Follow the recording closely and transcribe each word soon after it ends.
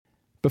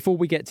Before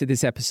we get to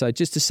this episode,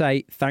 just to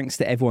say thanks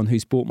to everyone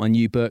who's bought my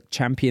new book,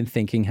 Champion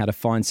Thinking: How to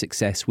Find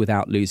Success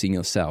Without Losing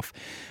Yourself.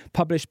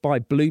 Published by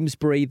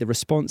Bloomsbury, the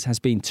response has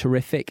been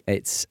terrific.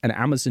 It's an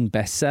Amazon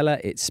bestseller.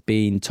 It's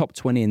been top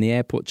 20 in the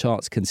airport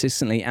charts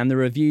consistently, and the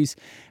reviews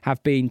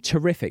have been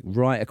terrific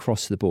right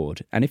across the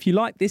board. And if you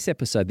like this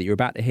episode that you're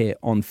about to hear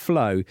on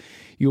Flow,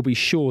 you'll be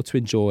sure to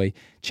enjoy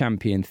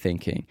Champion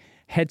Thinking.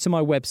 Head to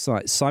my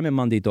website,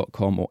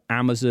 simonmundy.com, or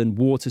Amazon,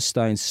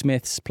 Waterstone,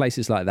 Smiths,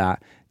 places like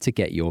that to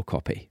get your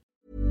copy.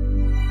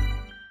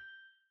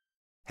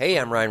 Hey,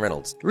 I'm Ryan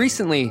Reynolds.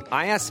 Recently,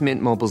 I asked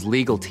Mint Mobile's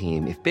legal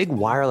team if big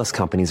wireless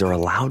companies are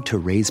allowed to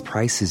raise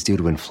prices due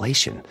to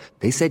inflation.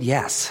 They said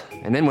yes.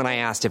 And then when I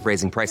asked if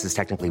raising prices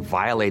technically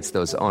violates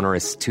those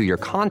onerous two-year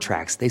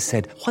contracts, they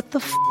said, "What the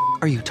f***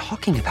 are you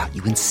talking about,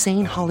 you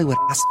insane Hollywood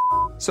ass f-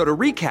 So to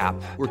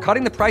recap, we're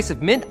cutting the price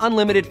of Mint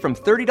Unlimited from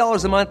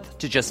 $30 a month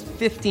to just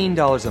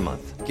 $15 a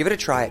month. Give it a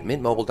try at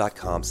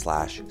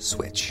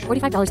mintmobile.com/switch.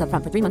 $45 up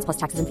front for 3 months plus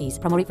taxes and fees.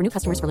 Promo rate for new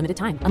customers for limited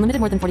time. Unlimited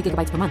more than 40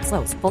 gigabytes per month.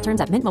 Slows full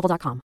terms at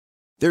mintmobile.com.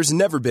 There's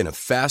never been a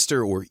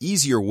faster or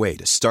easier way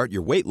to start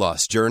your weight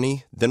loss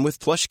journey than with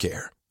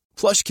PlushCare.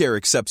 PlushCare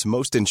accepts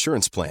most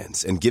insurance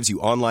plans and gives you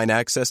online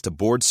access to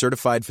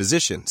board-certified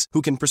physicians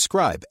who can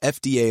prescribe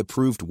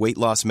FDA-approved weight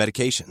loss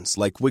medications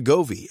like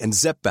Wegovy and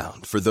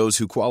Zepbound for those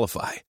who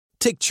qualify.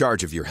 Take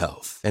charge of your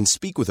health and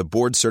speak with a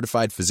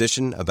board-certified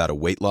physician about a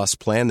weight loss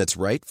plan that's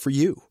right for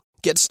you.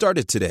 Get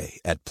started today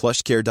at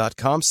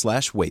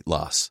plushcare.com/weight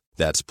loss.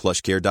 That's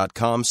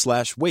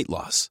plushcare.com/weight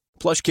loss.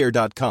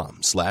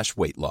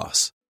 plushcare.com/weight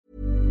loss.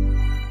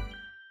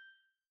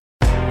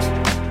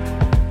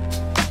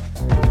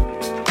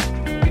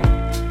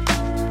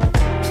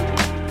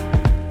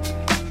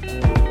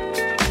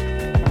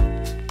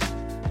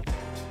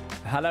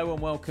 Hello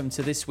and welcome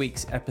to this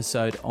week's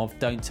episode of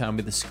Don't Tell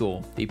Me the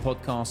Score, the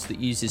podcast that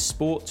uses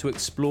sport to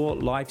explore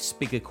life's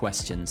bigger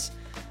questions.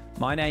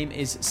 My name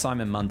is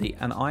Simon Mundy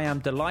and I am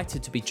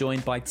delighted to be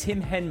joined by Tim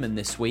Henman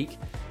this week,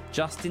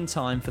 just in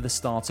time for the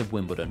start of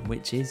Wimbledon,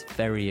 which is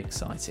very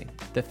exciting.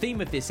 The theme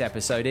of this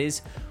episode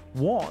is,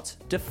 what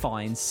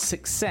defines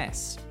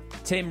success?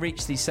 Tim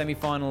reached the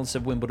semi-finals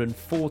of Wimbledon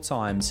 4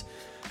 times,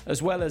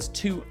 as well as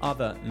 2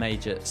 other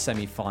major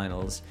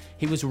semi-finals.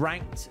 He was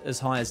ranked as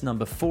high as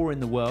number 4 in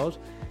the world,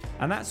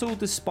 and that's all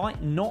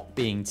despite not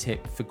being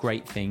tipped for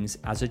great things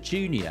as a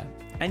junior.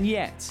 And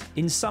yet,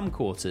 in some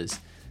quarters,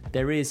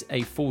 there is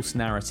a false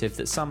narrative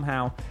that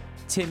somehow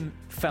Tim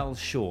fell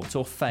short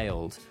or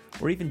failed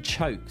or even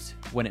choked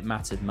when it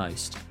mattered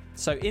most.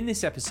 So in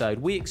this episode,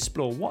 we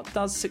explore, what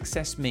does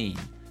success mean?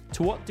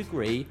 To what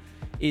degree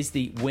is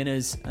the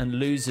winners and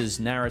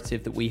losers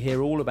narrative that we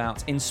hear all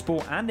about in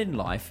sport and in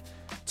life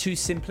too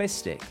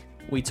simplistic?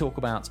 We talk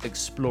about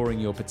exploring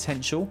your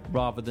potential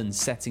rather than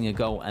setting a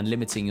goal and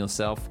limiting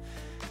yourself,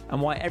 and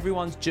why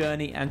everyone's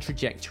journey and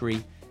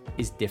trajectory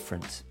is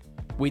different.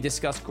 We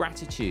discuss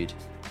gratitude,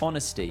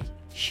 honesty,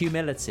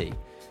 humility,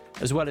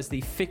 as well as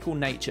the fickle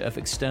nature of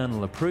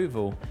external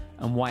approval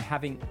and why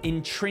having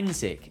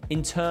intrinsic,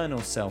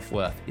 internal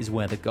self-worth is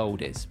where the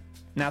gold is.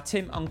 Now,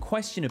 Tim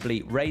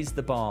unquestionably raised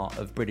the bar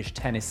of British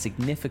tennis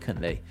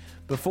significantly.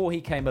 Before he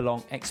came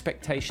along,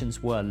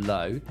 expectations were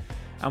low,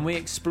 and we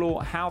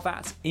explore how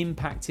that's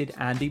impacted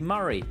Andy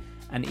Murray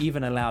and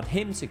even allowed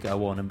him to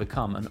go on and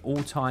become an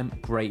all-time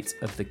great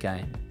of the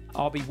game.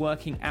 I'll be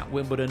working at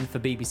Wimbledon for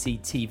BBC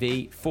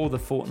TV for the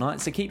fortnight,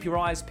 so keep your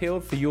eyes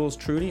peeled for yours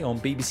truly on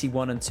BBC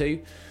 1 and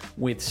 2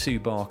 with Sue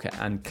Barker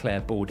and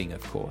Claire Balding,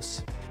 of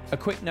course. A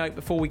quick note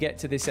before we get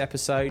to this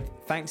episode: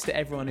 thanks to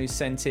everyone who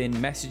sent in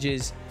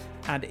messages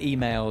and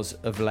emails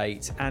of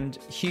late, and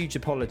huge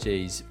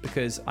apologies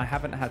because I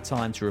haven't had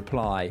time to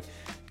reply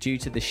due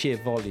to the sheer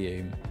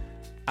volume,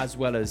 as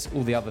well as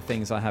all the other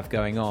things I have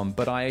going on.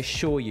 But I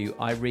assure you,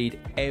 I read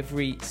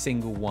every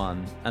single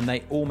one and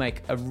they all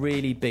make a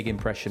really big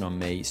impression on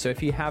me. So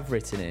if you have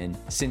written in,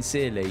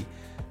 sincerely,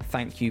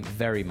 thank you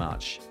very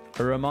much.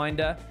 A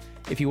reminder,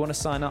 if you want to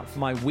sign up for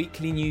my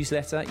weekly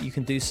newsletter, you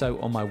can do so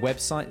on my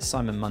website,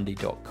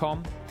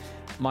 simonmundy.com.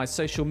 My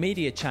social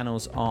media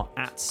channels are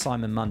at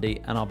Simon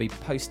Mundy, and I'll be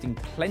posting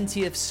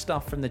plenty of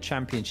stuff from the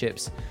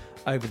championships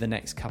over the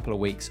next couple of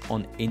weeks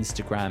on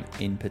Instagram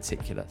in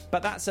particular.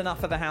 But that's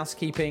enough of the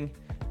housekeeping.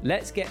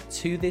 Let's get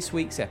to this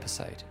week's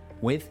episode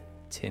with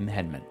Tim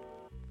Henman.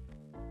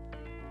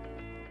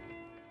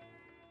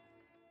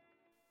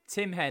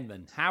 Tim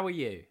Henman, how are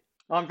you?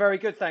 I'm very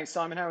good, thanks,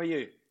 Simon. How are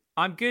you?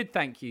 I'm good,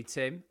 thank you,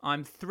 Tim.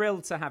 I'm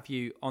thrilled to have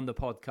you on the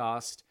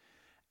podcast.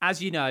 As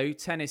you know,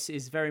 tennis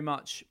is very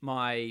much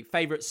my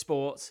favourite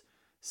sport,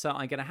 so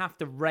I'm going to have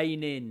to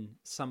rein in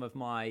some of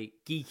my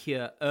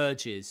geekier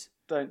urges.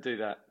 Don't do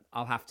that.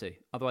 I'll have to,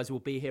 otherwise we'll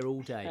be here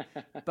all day.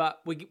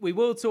 But we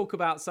will talk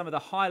about some of the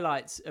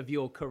highlights of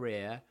your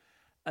career,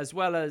 as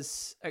well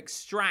as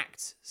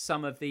extract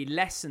some of the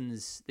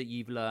lessons that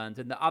you've learned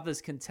and that others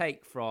can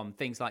take from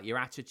things like your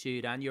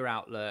attitude and your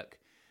outlook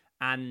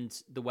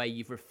and the way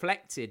you've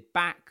reflected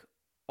back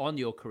on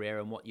your career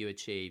and what you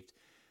achieved.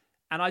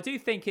 And I do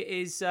think it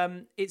is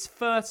it's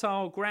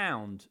fertile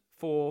ground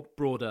for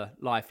broader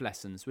life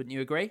lessons. Wouldn't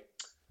you agree?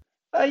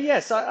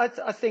 Yes,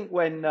 I think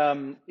when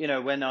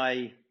when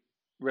I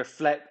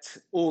reflect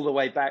all the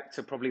way back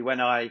to probably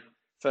when I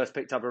first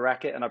picked up a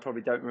racket, and I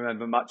probably don't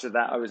remember much of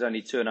that. I was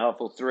only 2.5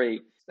 or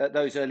 3. At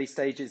those early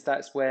stages,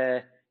 that's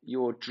where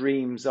your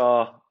dreams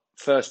are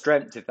first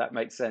dreamt, if that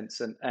makes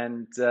sense.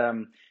 And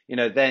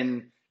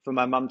then for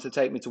my mum to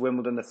take me to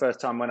Wimbledon the first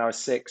time when I was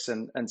 6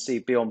 and see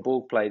Bjorn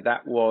Borg play,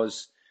 that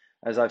was,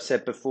 as I've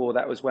said before,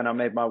 that was when I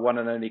made my one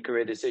and only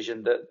career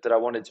decision that I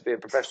wanted to be a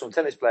professional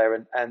tennis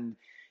player. And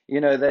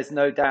there's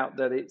no doubt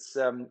that it's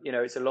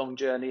a long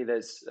journey.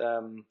 There's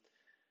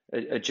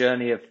a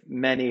journey of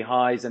many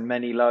highs and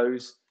many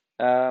lows.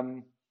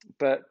 I've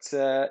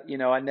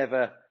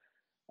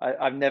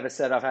never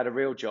said I've had a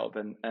real job,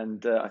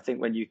 and I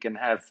think when you can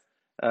have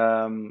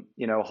a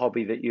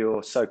hobby that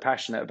you're so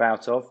passionate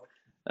about,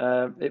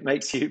 it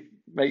makes you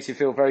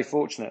feel very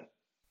fortunate.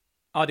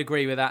 I'd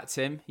agree with that,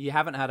 Tim. You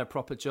haven't had a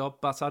proper job,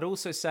 but I'd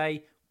also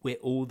say we're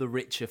all the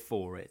richer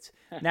for it.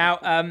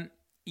 Now,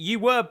 you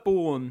were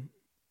born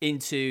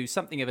into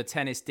something of a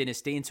tennis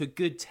dynasty, into a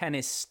good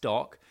tennis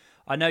stock.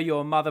 I know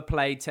your mother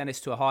played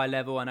tennis to a high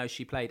level. I know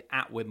she played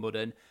at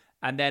Wimbledon.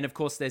 And then, of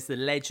course, there's the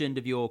legend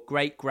of your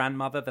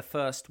great-grandmother, the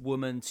first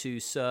woman to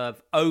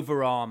serve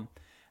overarm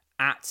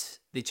at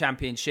the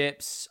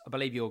championships. I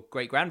believe your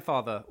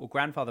great-grandfather or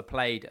grandfather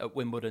played at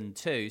Wimbledon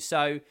too.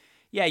 So,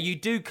 yeah, you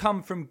do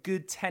come from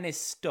good tennis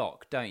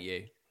stock, don't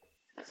you?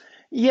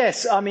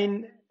 Yes, I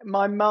mean,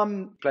 my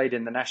mum played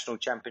in the national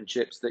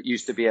championships that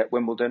used to be at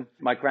Wimbledon.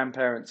 My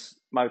grandparents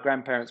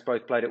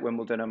both played at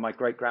Wimbledon, and my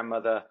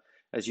great-grandmother,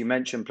 as you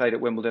mentioned, played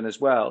at Wimbledon as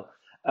well.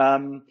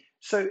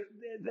 So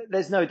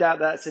there's no doubt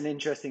that's an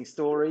interesting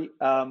story.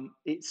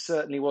 It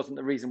certainly wasn't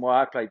the reason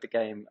why I played the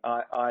game.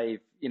 I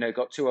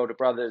got 2 older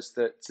brothers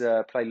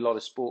that played a lot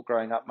of sport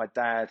growing up. My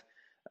dad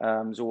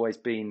has always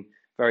been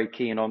very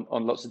keen on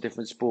lots of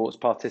different sports,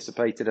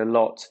 participated a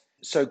lot.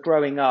 So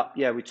growing up,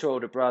 yeah, we 2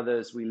 older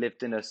brothers. We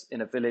lived in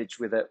a village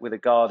with a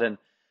garden,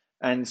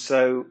 and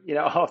so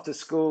after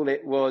school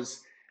it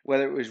was,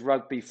 whether it was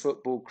rugby,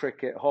 football,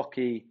 cricket,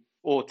 hockey,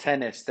 or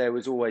tennis, there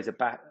was always a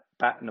bat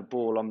and a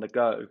ball on the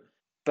go.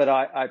 But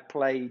I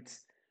played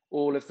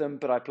all of them,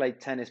 but I played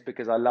tennis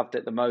because I loved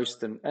it the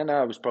most, and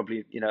I was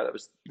probably that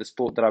was the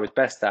sport that I was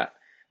best at.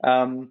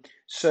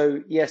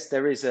 So yes,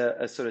 there is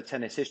a sort of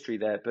tennis history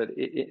there, but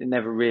it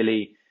never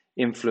really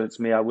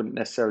influenced me. I wouldn't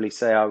necessarily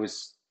say I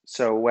was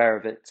so aware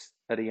of it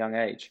at a young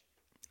age.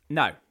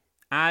 No.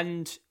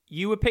 And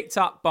you were picked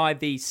up by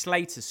the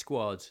Slater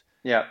squad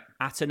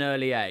at an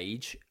early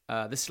age.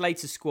 The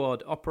Slater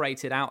squad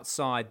operated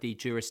outside the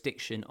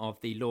jurisdiction of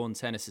the Lawn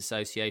Tennis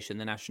Association,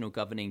 the national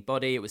governing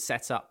body. It was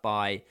set up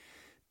by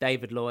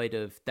David Lloyd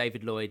of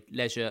David Lloyd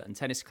Leisure and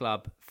Tennis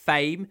Club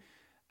fame.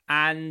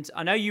 And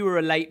I know you were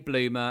a late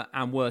bloomer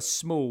and were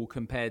small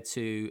compared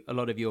to a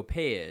lot of your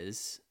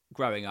peers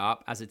growing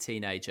up as a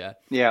teenager.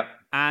 Yeah.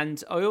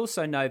 And I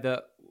also know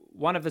that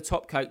one of the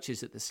top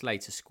coaches at the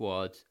Slater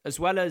squad, as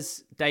well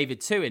as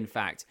David too, in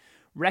fact,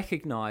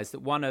 recognised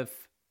that one of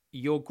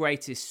your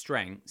greatest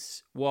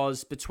strengths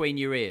was between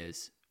your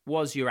ears,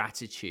 was your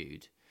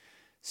attitude.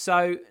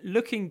 So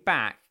looking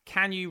back,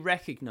 can you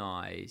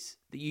recognise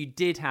that you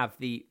did have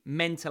the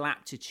mental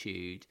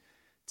aptitude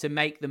to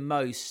make the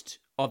most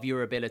of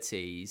your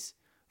abilities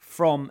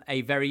from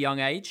a very young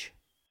age?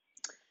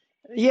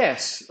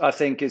 Yes, I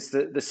think is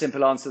the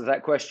simple answer to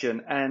that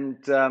question. And,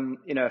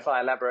 if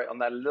I elaborate on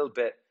that a little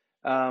bit,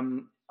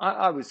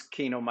 I was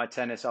keen on my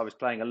tennis. I was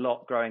playing a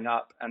lot growing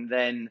up. And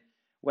then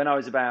when I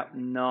was about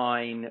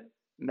 9,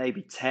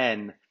 maybe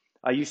 10,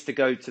 I used to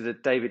go to the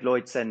David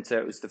Lloyd Centre.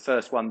 It was the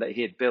first one that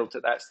he had built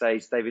at that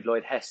stage, David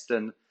Lloyd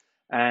Heston.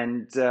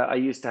 And I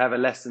used to have a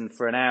lesson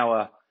for an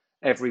hour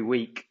every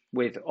week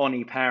with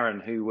Oni Parran,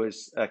 who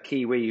was a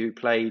Kiwi who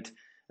played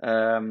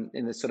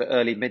in the sort of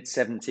early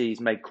mid-70s,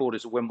 made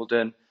quarters of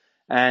Wimbledon.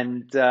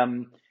 And,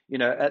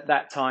 at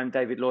that time,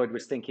 David Lloyd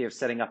was thinking of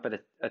setting up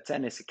a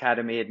tennis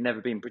academy. He had never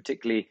been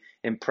particularly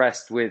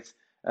impressed with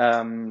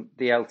the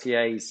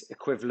LTA's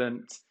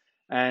equivalent.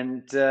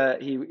 And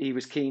he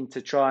was keen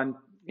to try and,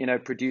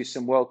 produce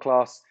some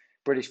world-class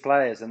British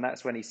players. And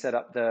that's when he set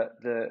up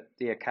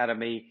the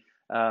academy.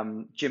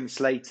 Jim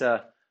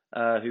Slater,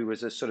 who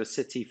was a sort of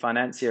city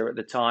financier at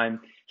the time,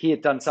 he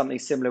had done something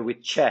similar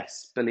with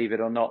chess, believe it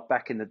or not,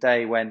 back in the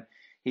day when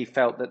he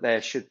felt that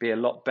there should be a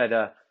lot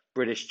better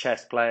British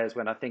chess players,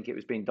 when I think it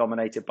was being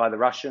dominated by the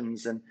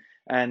Russians.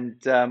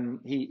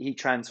 And he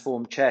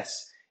transformed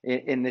chess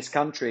in this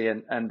country,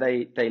 and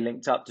they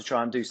linked up to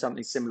try and do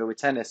something similar with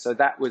tennis. So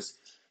that was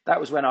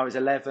when I was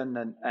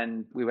 11,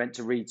 and we went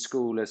to Reed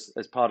School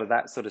as part of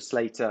that sort of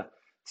Slater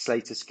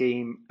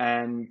scheme.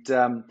 And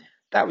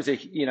that was a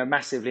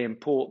massively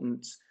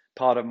important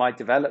part of my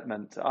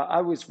development.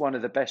 I was one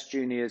of the best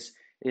juniors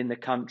in the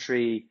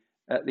country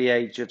at the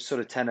age of sort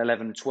of 10,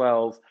 11,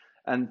 12.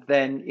 And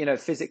then,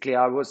 physically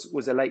I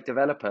was a late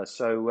developer.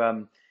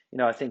 So,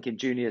 I think in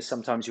juniors,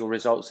 sometimes your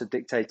results are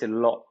dictated a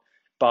lot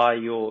by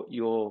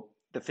the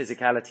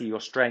physicality,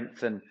 your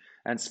strength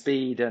and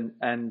speed,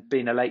 and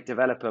being a late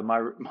developer, my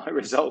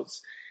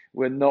results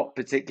were not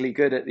particularly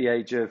good at the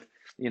age of,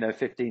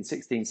 15,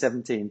 16,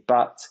 17.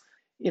 But,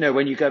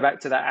 when you go back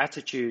to that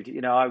attitude,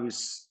 I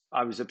was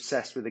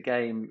obsessed with the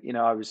game.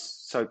 I was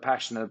so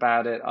passionate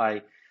about it.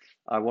 I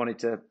wanted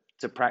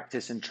to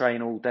practice and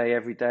train all day,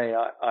 every day.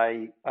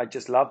 I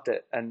just loved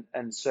it.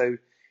 And so,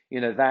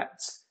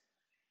 that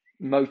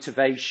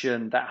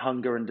motivation, that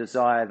hunger and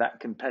desire, that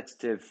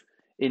competitive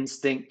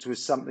instinct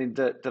was something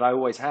that I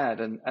always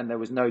had. And there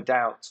was no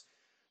doubt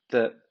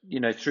that,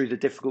 through the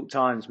difficult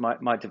times,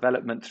 my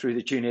development through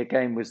the junior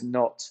game was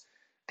not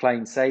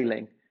plain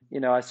sailing.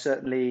 I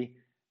certainly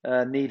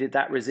needed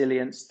that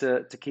resilience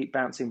to keep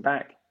bouncing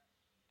back.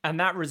 And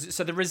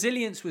so the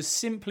resilience was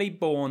simply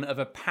born of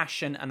a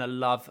passion and a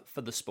love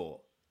for the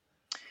sport.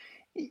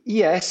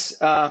 Yes,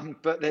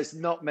 but there's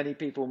not many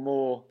people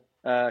more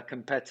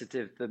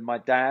competitive than my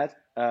dad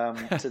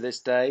to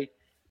this day.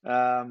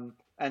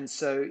 And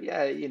so,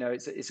 yeah,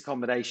 it's a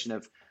combination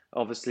of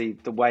obviously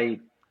the way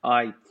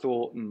I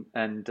thought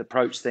and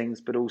approached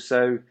things, but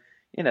also,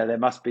 there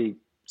must be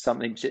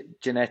something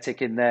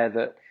genetic in there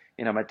that,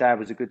 my dad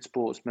was a good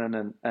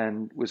sportsman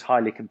and was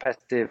highly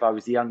competitive. I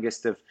was the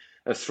youngest of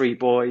three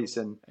boys,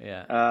 and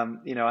I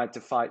had to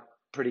fight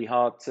pretty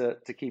hard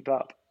to keep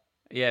up.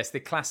 Yes, the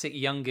classic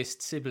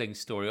youngest sibling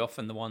story,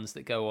 often the ones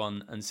that go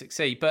on and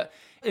succeed. But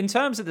in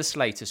terms of the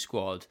Slater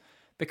squad,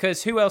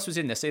 because who else was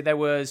in there? So there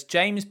was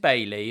James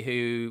Bailey,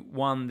 who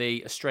won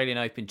the Australian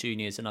Open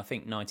Juniors in, I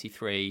think,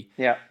 93.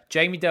 Yeah.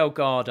 Jamie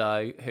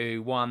Delgado,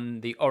 who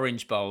won the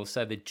Orange Bowl,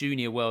 so the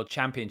Junior World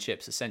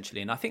Championships,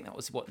 essentially. And I think that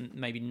was,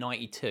 maybe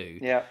 92.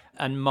 Yeah.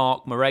 And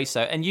Mark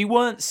Moreso. And you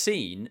weren't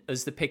seen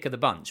as the pick of the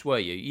bunch, were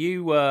you?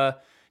 You were...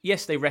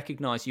 Yes, they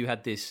recognised you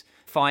had this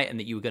fight and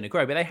that you were going to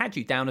grow, but they had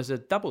you down as a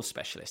doubles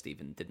specialist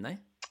even, didn't they?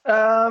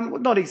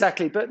 Not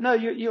exactly, but no,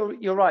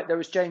 you're right. There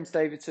was James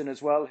Davidson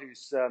as well,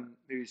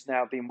 who's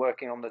now been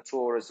working on the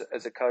tour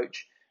as a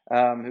coach,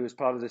 who was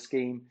part of the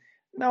scheme.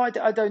 No,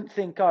 I don't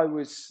think I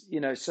was,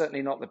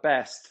 certainly not the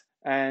best.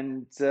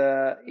 And,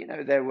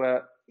 there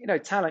were,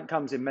 talent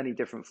comes in many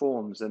different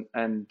forms.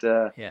 And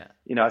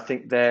I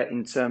think there,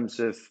 in terms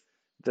of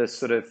the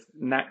sort of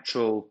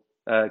natural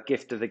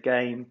gift of the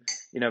game,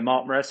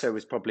 Mark Moreso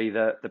was probably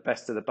the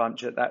best of the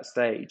bunch at that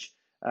stage.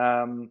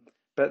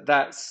 But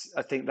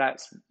I think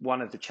that's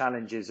one of the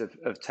challenges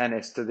of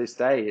tennis to this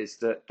day, is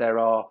that there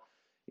are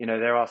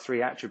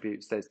three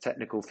attributes. There's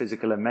technical,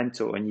 physical, and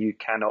mental, and you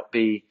cannot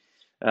be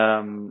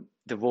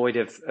devoid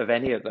of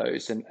any of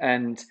those.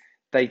 And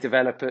they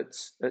develop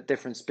at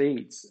different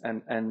speeds.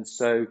 And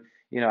so,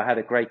 I had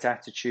a great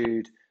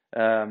attitude.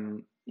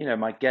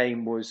 My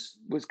game was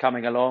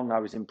coming along. I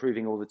was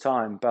improving all the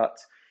time, but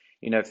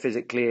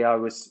physically, I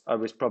was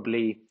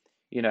probably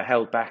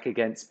held back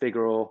against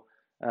bigger or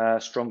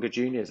stronger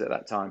juniors at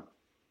that time.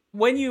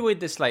 When you were with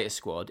the Slater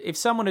squad, if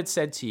someone had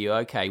said to you,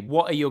 okay,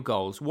 what are your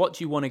goals? What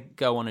do you want to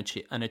go on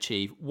and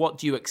achieve? What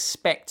do you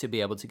expect to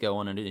be able to go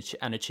on and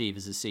achieve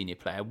as a senior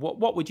player?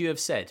 What would you have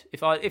said?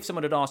 If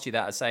someone had asked you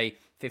that at, say,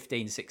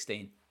 15,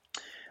 16?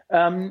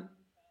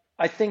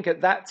 I think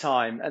at that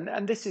time,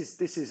 and this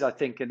is, I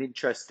think, an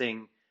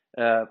interesting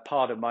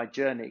part of my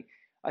journey.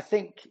 I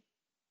think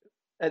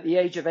at the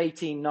age of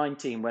 18,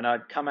 19, when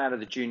I'd come out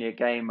of the junior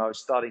game, I was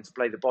starting to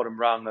play the bottom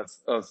rung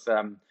of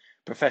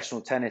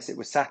professional tennis. It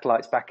was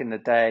satellites back in the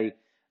day.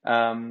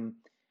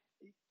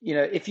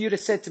 If you'd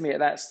have said to me at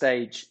that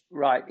stage,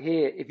 right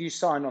here, if you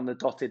sign on the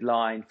dotted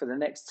line for the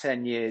next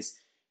 10 years,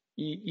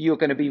 you're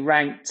going to be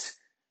ranked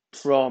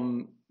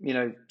from,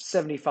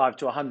 75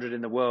 to 100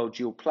 in the world.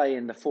 You'll play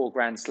in the 4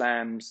 Grand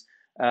Slams.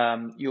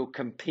 You'll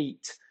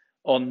compete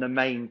on the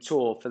main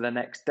tour for the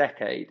next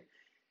decade.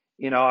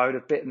 I would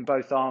have bitten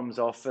both arms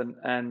off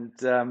and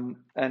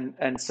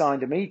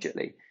signed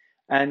immediately.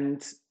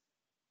 And,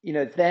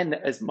 then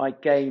as my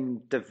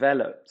game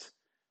developed,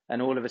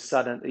 and all of a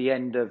sudden at the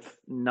end of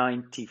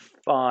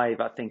 95,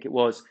 I think it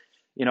was,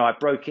 I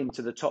broke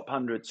into the top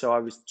 100. So I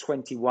was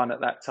 21 at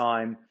that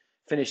time,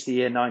 finished the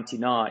year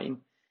 99.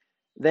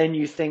 Then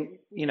you think,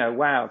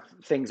 wow,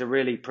 things are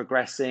really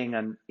progressing.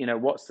 And,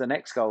 what's the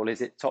next goal?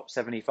 Is it top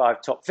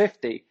 75, top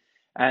 50?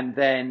 And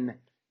then,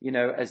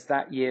 as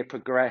that year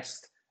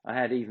progressed, I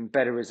had even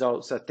better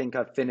results. I think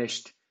I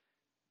finished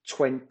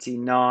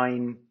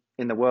 29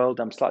 in the world.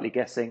 I'm slightly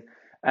guessing.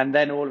 And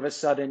then all of a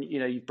sudden,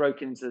 you've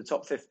broken into the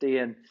top 50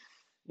 and,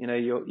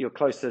 you're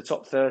close to the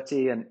top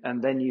 30.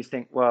 And then you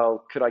think,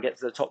 well, could I get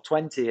to the top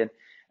 20?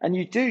 And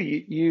you do,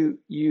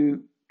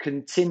 you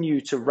continue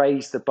to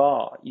raise the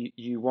bar.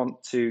 You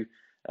want to,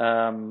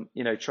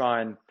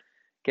 try and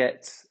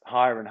get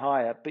higher and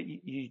higher, but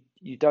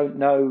you don't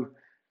know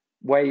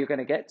where you're going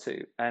to get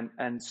to.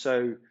 And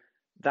so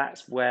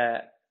that's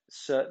where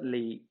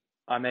certainly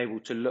I'm able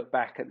to look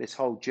back at this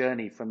whole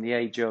journey from the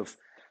age of,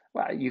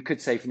 well, you could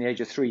say from the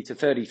age of 3 to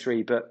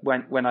 33, but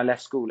when I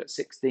left school at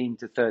 16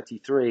 to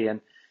 33,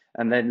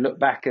 and then look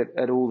back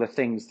at all the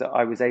things that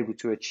I was able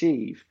to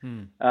achieve.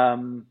 That's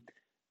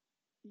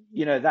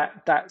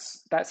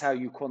how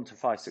you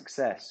quantify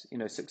success.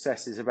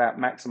 Success is about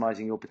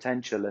maximizing your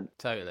potential. And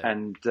totally.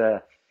 And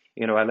I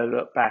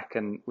look back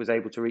and was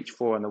able to reach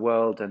 4 in the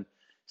world and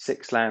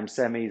 6 slam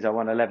semis. I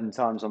won 11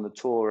 times on the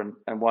tour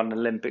and won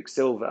Olympic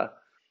silver.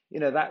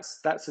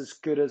 That's as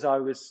good as I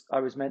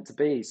was meant to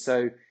be.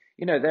 So,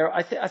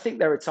 I think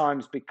there are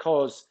times,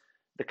 because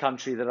the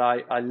country that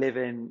I live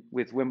in,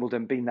 with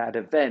Wimbledon being that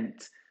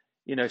event,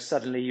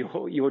 suddenly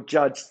you're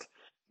judged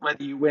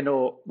whether you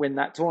win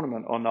that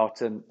tournament or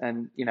not. And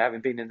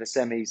having been in the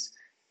semis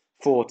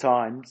 4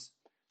 times,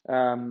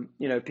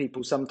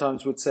 people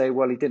sometimes would say,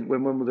 well, he didn't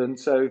win Wimbledon,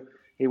 so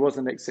he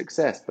wasn't a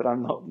success. But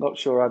I'm not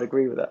sure I'd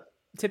agree with that.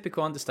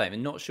 Typical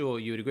understatement. Not sure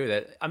you would agree with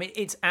it. I mean,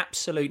 it's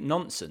absolute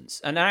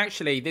nonsense. And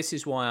actually, this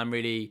is why I'm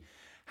really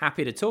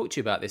happy to talk to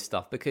you about this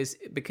stuff, because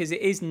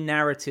it is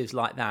narratives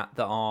like that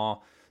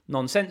are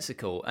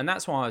nonsensical. And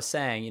that's why I was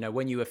saying,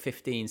 when you were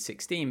 15,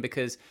 16,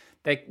 because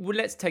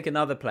let's take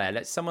another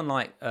player. Someone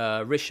like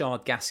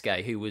Richard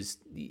Gasquet, who was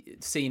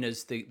seen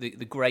as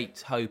the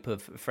great hope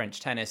of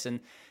French tennis, and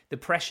the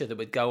pressure that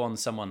would go on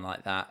someone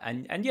like that.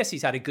 And yes,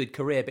 he's had a good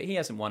career, but he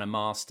hasn't won a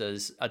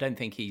Masters. I don't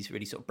think he's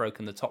really sort of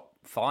broken the top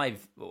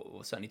 5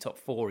 or certainly top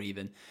 4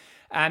 even.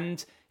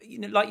 And,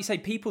 like you say,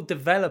 people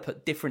develop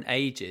at different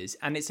ages,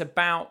 and it's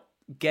about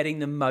getting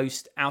the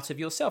most out of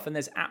yourself. And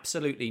there's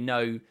absolutely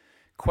no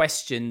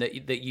question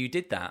that you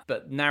did that,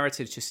 but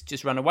narratives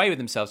just run away with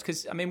themselves.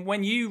 Because, I mean,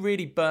 when you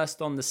really burst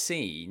on the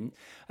scene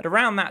at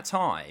around that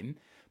time,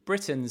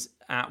 Britons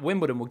at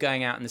Wimbledon were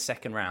going out in the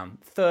second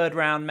round, third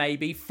round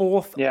maybe,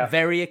 fourth,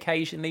 very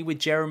occasionally with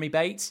Jeremy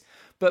Bates.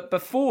 But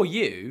before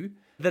you,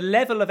 the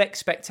level of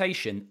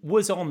expectation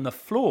was on the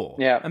floor,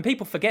 and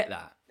people forget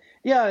that.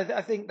 Yeah,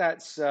 I think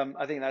that's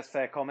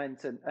fair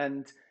comment,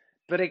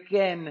 but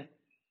again,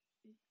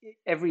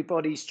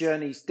 everybody's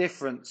journey's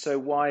different. So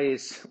why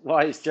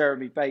is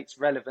Jeremy Bates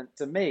relevant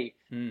to me?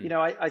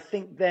 I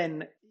think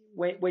then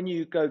when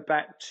you go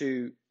back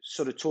to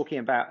sort of talking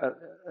about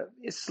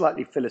it's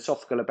slightly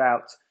philosophical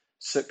about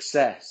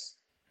success.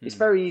 It's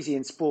very easy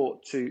in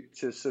sport to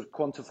sort of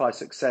quantify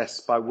success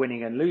by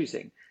winning and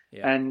losing.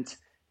 And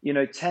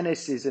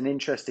tennis is an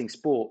interesting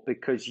sport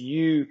because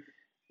you,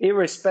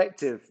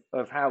 irrespective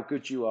of how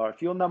good you are,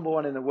 if you're number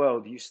 1 in the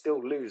world, you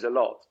still lose a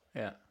lot.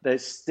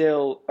 There's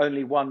still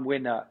only one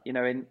winner.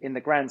 In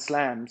the Grand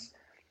Slams,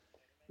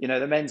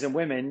 the men's and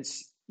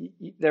women's,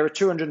 there are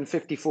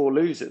 254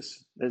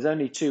 losers. There's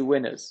only 2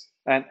 winners.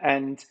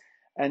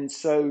 And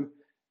so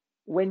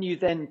when you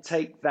then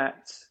take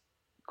that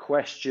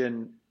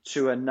question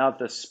to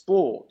another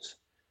sport,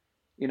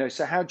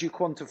 so how do you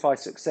quantify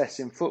success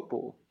in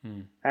football?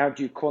 How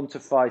do you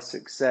quantify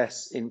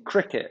success in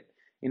cricket?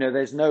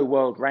 There's no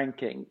world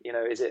ranking.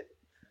 Is it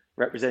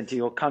representing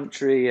your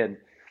country and,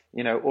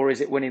 or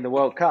is it winning the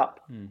World Cup?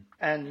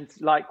 And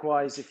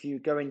likewise, if you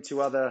go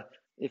into other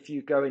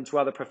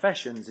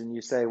professions and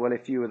you say, well,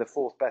 if you were the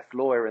 4th best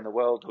lawyer in the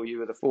world or you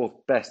were the 4th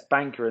best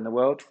banker in the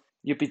world,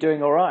 you'd be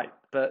doing all right.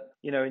 But,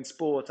 in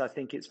sport, I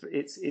think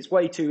it's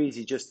way too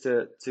easy just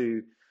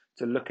to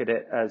look at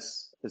it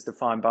as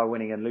defined by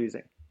winning and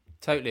losing.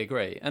 Totally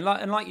agree. And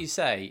like you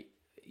say,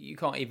 you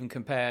can't even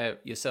compare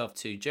yourself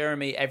to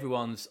Jeremy.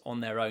 Everyone's on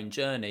their own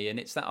journey. And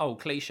it's that old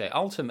cliche.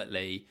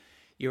 Ultimately,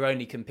 you're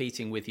only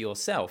competing with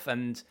yourself.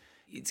 And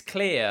it's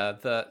clear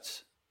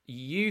that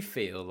you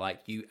feel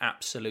like you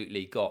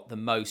absolutely got the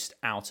most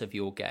out of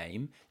your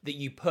game, that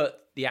you put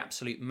the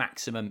absolute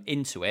maximum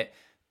into it.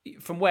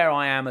 From where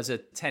I am as a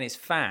tennis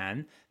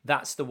fan,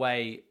 that's the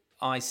way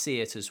I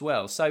see it as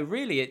well. So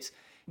really, it's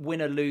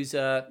winner,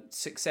 loser,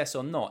 success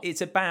or not.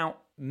 It's about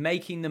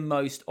making the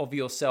most of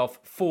yourself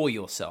for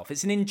yourself.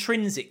 It's an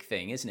intrinsic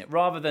thing, isn't it?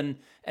 Rather than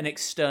an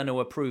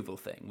external approval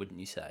thing, wouldn't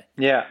you say?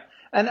 Yeah.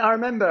 And I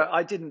remember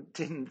I didn't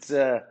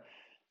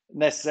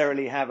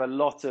necessarily have a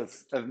lot of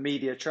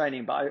media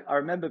training, but I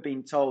remember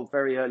being told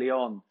very early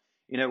on,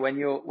 when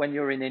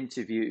you're in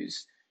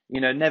interviews,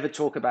 never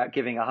talk about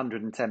giving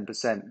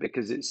 110%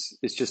 because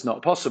it's just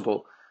not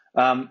possible.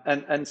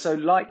 And so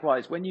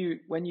likewise, when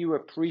you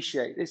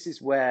appreciate, this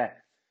is where,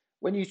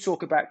 when you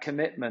talk about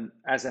commitment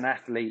as an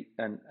athlete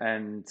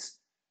and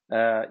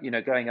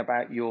going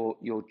about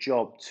your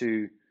job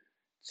to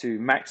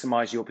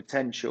maximize your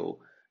potential,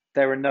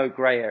 there are no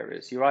gray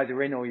areas. You're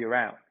either in or you're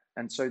out.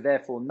 And so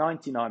therefore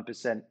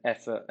 99%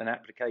 effort and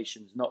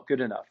application is not good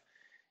enough.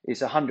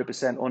 It's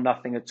 100% or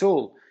nothing at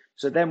all.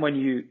 So then when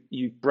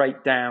you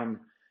break down,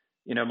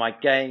 my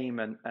game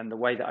and the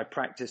way that I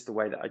practiced, the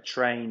way that I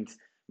trained,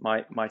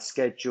 my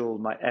schedule,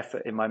 my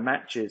effort in my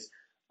matches,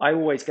 I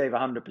always gave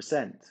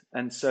 100%.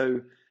 And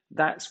so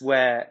that's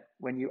where,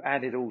 when you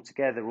add it all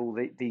together,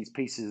 these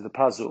pieces of the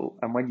puzzle,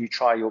 and when you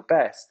try your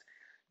best,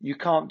 you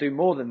can't do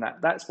more than that.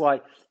 That's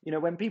why,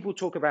 when people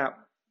talk about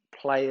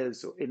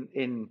players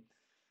in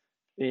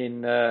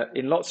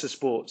lots of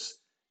sports,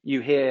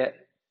 you hear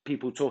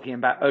people talking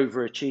about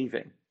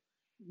overachieving.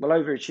 Well,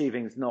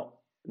 overachieving is not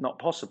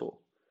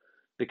possible,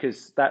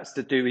 because that's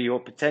to do with your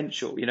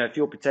potential. If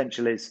your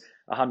potential is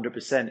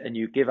 100% and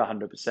you give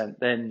 100%,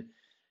 then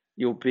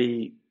you'll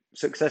be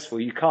successful.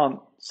 You can't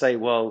say,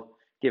 well,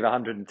 give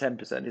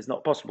 110%. It's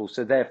not possible.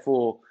 So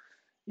therefore,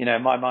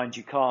 in my mind,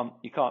 you can't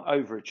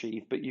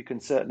overachieve, but you can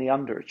certainly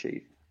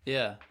underachieve.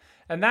 Yeah.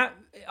 And that,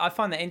 I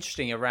find that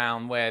interesting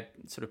around where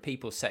sort of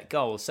people set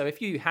goals. So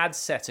if you had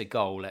set a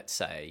goal, let's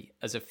say,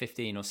 as a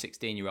 15 or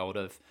 16-year-old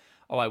of,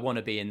 oh, I want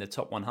to be in the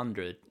top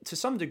 100, to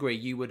some degree,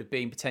 you would have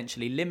been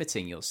potentially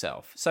limiting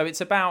yourself. So it's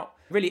about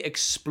really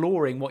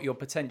exploring what your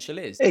potential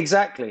is.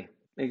 Exactly.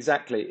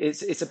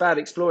 It's about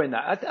exploring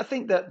that. I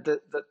think that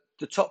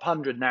the top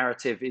 100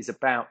 narrative is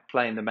about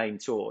playing the main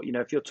tour. You know,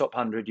 if you're top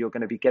 100, you're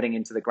going to be getting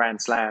into the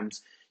Grand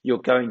Slams. You're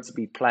going to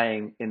be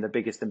playing in the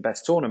biggest and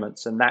best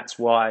tournaments. And that's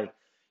why,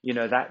 you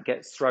know, that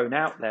gets thrown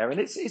out there. And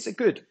it's a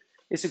good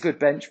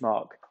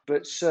benchmark.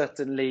 But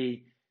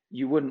certainly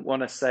you wouldn't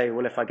want to say,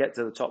 well, if I get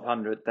to the top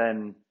 100,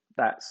 then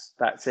that's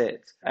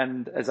it.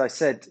 And as I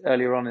said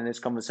earlier on in this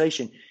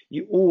conversation,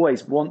 you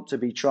always want to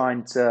be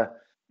trying to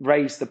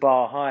raise the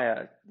bar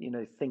higher, you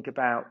know, think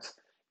about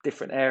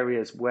different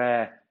areas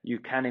where you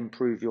can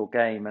improve your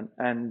game.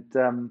 And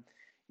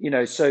you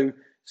know, so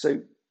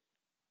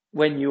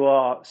when you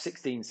are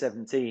 16,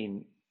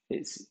 17,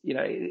 it's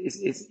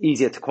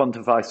easier to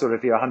quantify sort of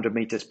if you're a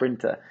 100-meter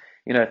sprinter.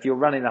 You know, if you're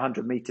running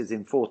 100 meters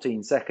in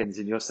 14 seconds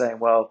and you're saying,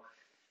 well,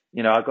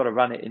 you know, I've got to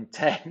run it in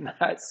 10,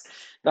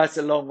 that's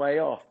a long way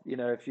off. You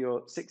know, if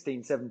you're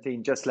 16,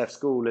 17, just left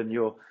school and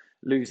you're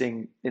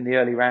losing in the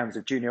early rounds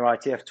of junior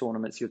ITF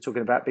tournaments, you're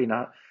talking about being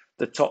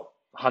the top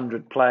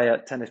 100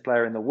 tennis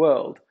player in the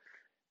world.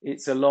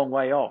 It's a long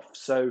way off.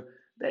 So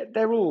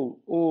they're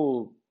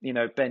all you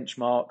know,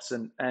 benchmarks,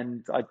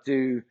 and I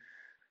do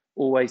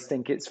always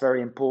think it's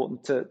very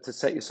important to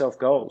set yourself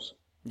goals.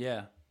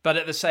 Yeah, but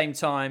at the same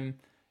time,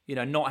 you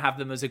know, not have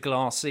them as a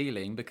glass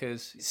ceiling,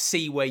 because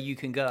see where you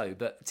can go,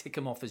 but tick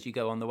them off as you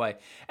go on the way.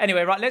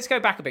 Anyway, right, let's go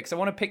back a bit, because I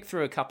want to pick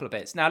through a couple of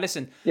bits. Now,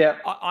 listen, yeah,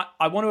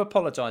 I want to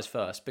apologise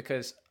first,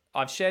 because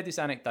I've shared this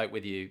anecdote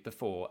with you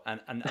before, and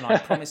I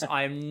promise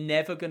I am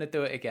never going to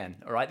do it again.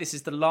 All right, this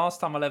is the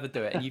last time I'll ever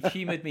do it, and you've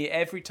humoured me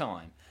every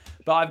time.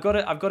 But I've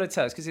got to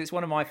tell us, because it's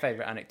one of my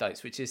favourite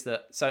anecdotes, which is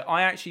that, so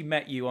I actually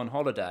met you on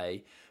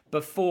holiday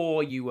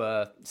before you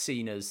were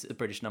seen as the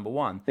British number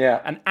one.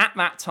 Yeah. And at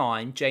that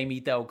time, Jamie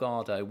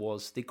Delgado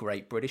was the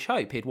great British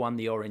hope. He'd won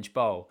the Orange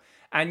Bowl.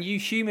 And you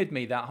humoured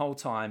me that whole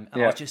time.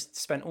 And I just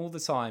spent all the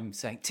time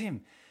saying,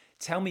 Tim,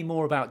 tell me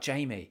more about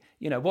Jamie.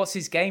 You know, what's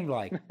his game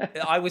like?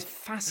 I was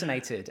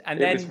fascinated.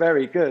 And it was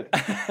very good.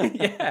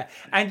 Yeah.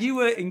 And you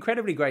were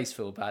incredibly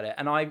graceful about it.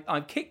 And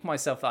I kicked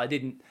myself that I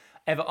didn't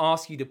ever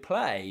ask you to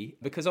play,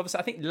 because obviously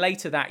I think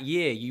later that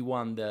year you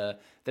won the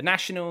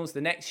Nationals.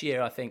 The next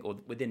year, I think, or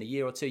within a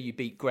year or two, you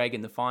beat Greg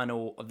in the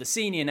final of the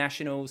Senior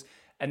Nationals.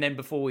 And then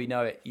before we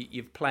know it,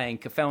 you're playing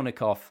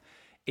Kafelnikov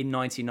in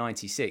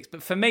 1996.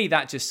 But for me,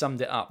 that just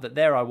summed it up, that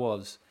there I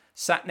was,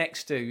 sat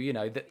next to, you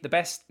know, the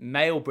best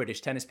male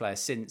British tennis player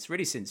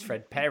since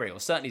Fred Perry, or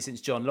certainly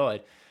since John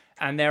Lloyd.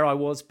 And there I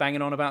was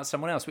banging on about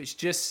someone else, which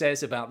just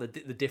says about the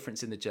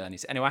difference in the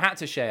journeys. Anyway, I had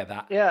to share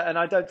that. Yeah, and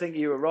I don't think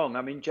you were wrong.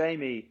 I mean,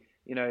 Jamie,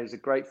 you know, is a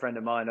great friend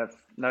of mine. I've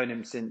known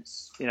him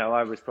since, you know,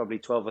 I was probably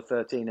 12 or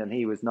 13 and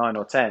he was 9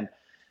 or 10.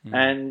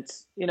 And,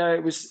 you know,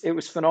 it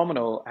was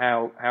phenomenal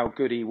how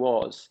good he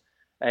was,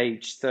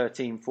 age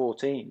 13,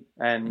 14.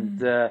 And,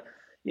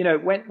 you know,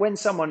 when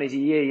someone is a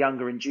year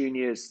younger in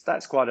juniors,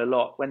 that's quite a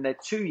lot. When they're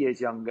 2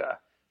 years younger,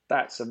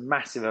 that's a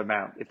massive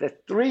amount. If they're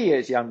 3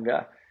 years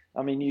younger,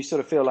 I mean, you sort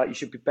of feel like you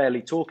should be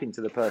barely talking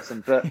to the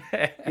person. But,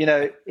 you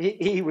know,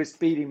 he was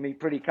beating me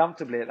pretty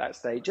comfortably at that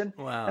stage. And,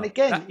 wow. And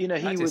again, you know,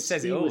 that just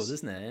says it all,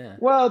 doesn't it? Yeah.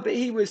 Well, but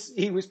he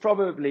was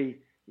probably,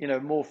 you know,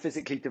 more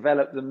physically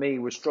developed than me,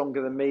 was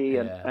stronger than me.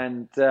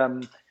 And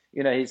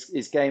you know,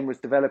 his game was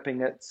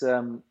developing at,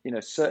 you know,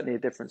 certainly a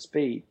different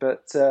speed.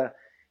 But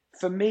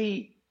for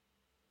me,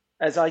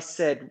 as I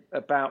said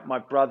about my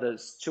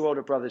brothers, 2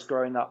 older brothers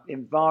growing up,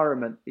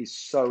 environment is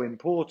so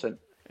important.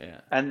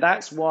 Yeah. And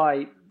that's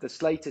why the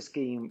Slater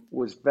scheme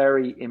was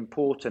very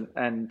important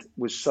and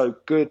was so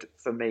good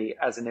for me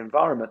as an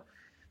environment,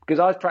 because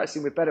I was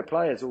practicing with better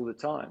players all the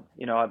time.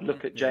 You know, I'd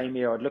look at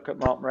Jamie, or I'd look at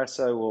Mark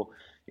Moresso, or,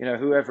 you know,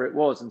 whoever it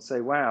was, and say,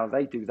 wow,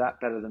 they do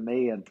that better than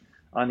me, and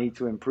I need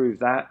to improve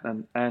that.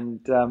 And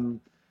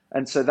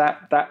so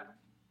that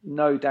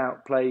no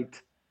doubt played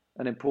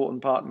an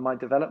important part in my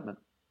development.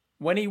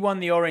 When he won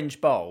the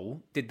Orange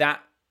Bowl, did that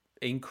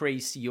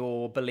increase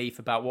your belief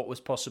about what was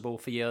possible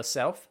for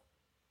yourself?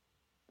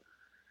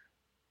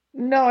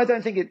 No, I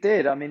don't think it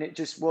did. I mean, it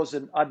just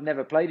wasn't. I'd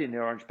never played in the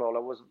Orange Bowl. I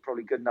wasn't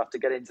probably good enough to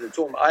get into the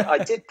tournament. I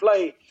did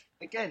play,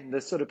 again,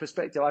 the sort of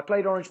perspective. I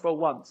played Orange Bowl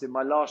once in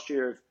my last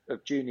year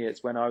of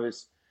juniors when I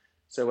was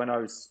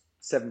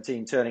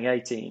 17, turning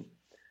 18.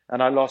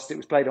 And I lost. It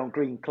was played on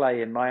green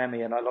clay in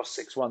Miami, and I lost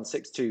 6-1,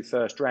 6-2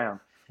 first round.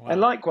 Wow.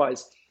 And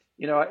likewise,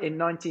 you know, in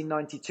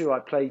 1992, I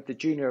played the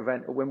junior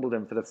event at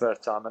Wimbledon for the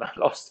first time, and I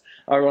lost,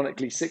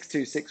 ironically,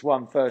 6-2,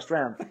 6-1 first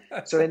round.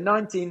 So in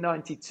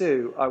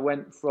 1992, I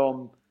went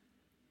from...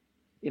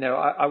 You know,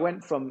 I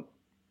went from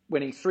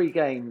winning 3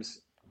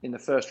 games in the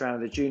first round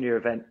of the junior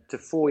event to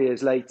 4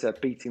 years later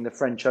beating the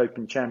French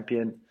Open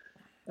champion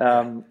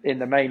in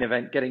the main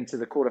event, getting to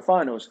the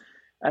quarterfinals.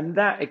 And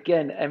that,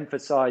 again,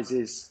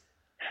 emphasizes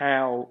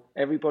how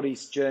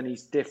everybody's journey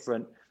is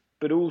different,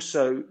 but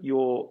also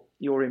your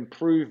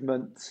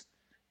improvement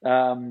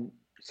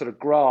sort of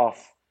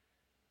graph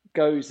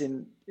goes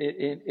in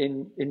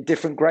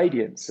different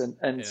gradients.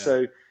 And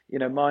so,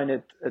 mine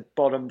had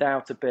bottomed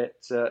out a bit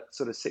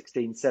sort of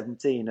 16,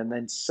 17. And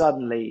then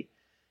suddenly,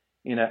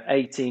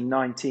 18,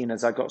 19,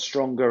 as I got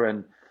stronger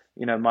and,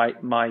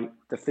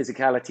 the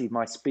physicality,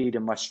 my speed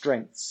and my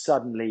strength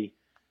suddenly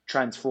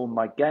transformed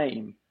my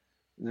game,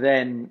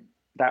 then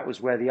that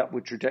was where the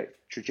upward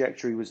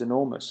trajectory was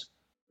enormous.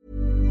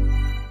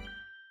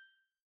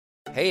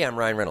 Hey, I'm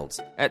Ryan Reynolds.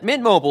 At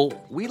Mint Mobile,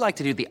 we like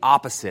to do the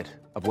opposite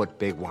of what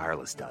Big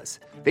Wireless does.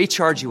 They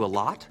charge you a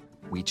lot,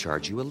 we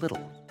charge you a little.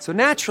 So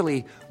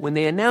naturally, when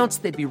they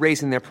announced they'd be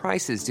raising their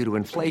prices due to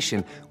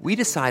inflation, we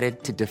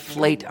decided to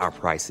deflate our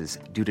prices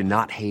due to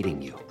not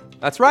hating you.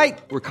 That's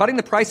right. We're cutting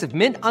the price of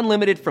Mint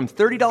Unlimited from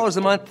 $30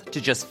 a month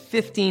to just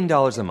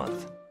 $15 a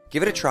month.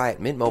 Give it a try at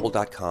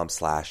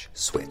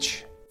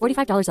mintmobile.com/switch.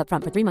 $45 up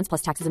front for 3 months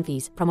plus taxes and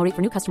fees. Promo rate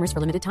for new customers for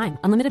limited time.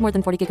 Unlimited more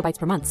than 40 gigabytes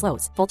per month.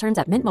 Slows full terms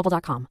at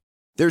mintmobile.com.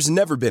 There's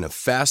never been a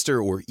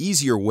faster or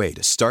easier way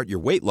to start your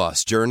weight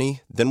loss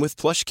journey than with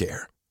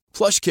PlushCare.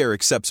 PlushCare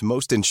accepts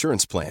most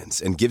insurance plans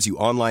and gives you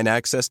online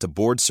access to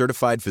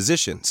board-certified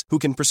physicians who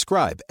can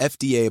prescribe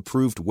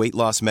FDA-approved weight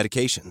loss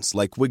medications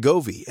like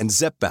Wegovy and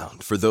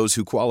Zepbound for those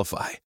who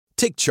qualify.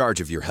 Take charge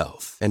of your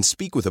health and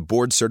speak with a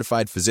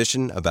board-certified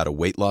physician about a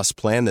weight loss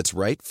plan that's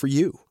right for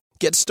you.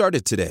 Get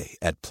started today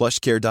at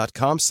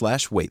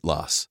plushcare.com/weight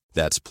loss.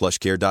 That's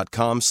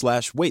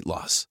plushcare.com/weight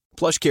loss.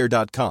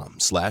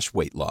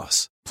 plushcare.com/weight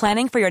loss.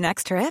 Planning for your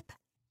next trip?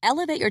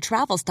 Elevate your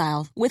travel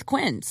style with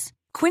Quince.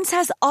 Quince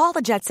has all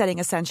the jet-setting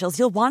essentials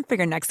you'll want for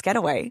your next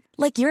getaway,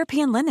 like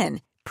European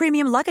linen,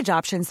 premium luggage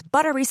options,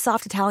 buttery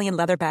soft Italian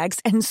leather bags,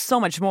 and so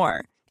much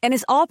more. And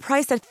is all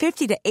priced at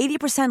 50 to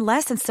 80%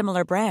 less than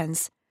similar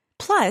brands.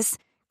 Plus,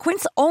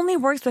 Quince only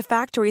works with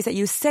factories that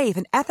use safe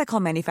and ethical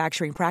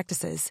manufacturing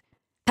practices.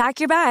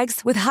 Pack your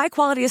bags with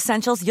high-quality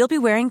essentials you'll be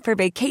wearing for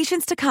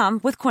vacations to come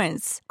with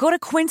Quince. Go to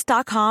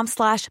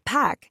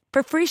quince.com/pack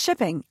for free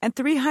shipping and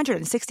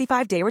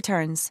 365-day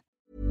returns.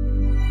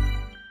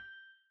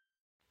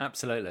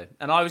 Absolutely.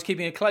 And I was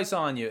keeping a close eye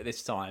on you at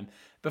this time.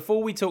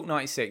 Before we talk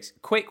 96,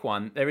 quick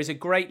one. There is a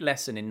great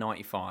lesson in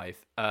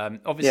 95.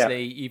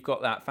 Obviously, you've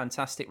got that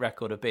fantastic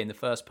record of being the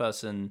first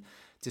person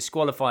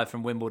disqualified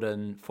from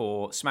Wimbledon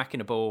for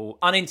smacking a ball,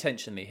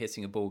 unintentionally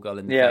hitting a ball girl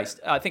in the face.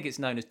 I think it's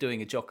known as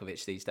doing a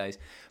Djokovic these days.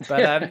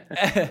 But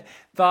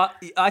but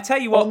I tell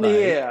you what, on the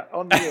ear,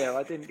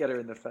 I didn't get her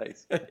in the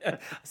face.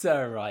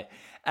 So right.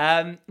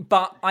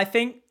 But I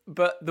think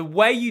the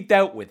way you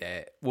dealt with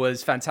it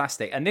was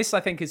fantastic. And this,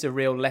 I think, is a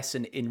real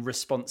lesson in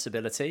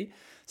responsibility.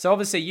 So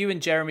obviously you and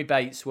Jeremy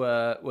Bates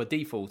were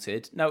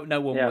defaulted.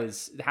 No one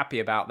was happy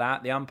about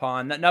that. The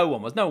umpire, no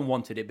one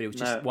wanted it, but it was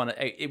just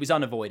it was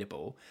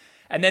unavoidable.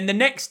 And then the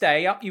next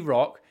day, up you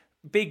rock,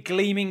 big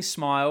gleaming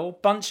smile,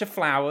 bunch of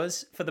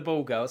flowers for the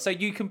ball girl. So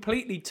you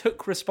completely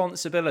took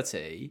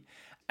responsibility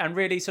and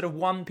really sort of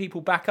won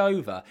people back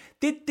over.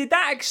 Did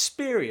that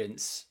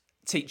experience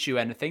teach you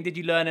anything? Did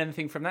you learn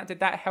anything from that? Did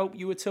that help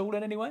you at all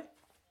in any way?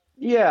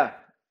 Yeah,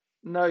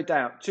 no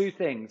doubt. Two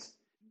things.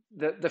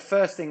 The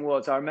first thing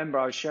was, I remember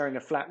I was sharing a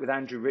flat with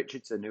Andrew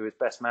Richardson, who was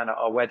best man at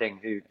our wedding,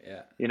 who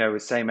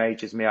was same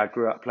age as me. I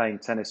grew up playing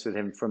tennis with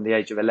him from the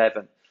age of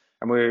 11.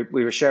 And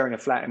we were sharing a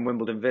flat in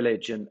Wimbledon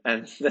Village. And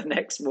the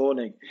next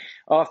morning,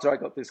 after I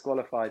got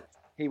disqualified,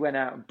 he went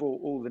out and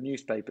bought all the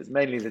newspapers,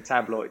 mainly the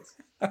tabloids.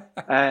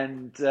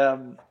 and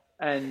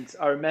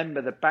I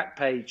remember the back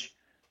page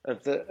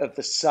of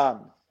the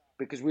Sun,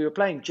 because we were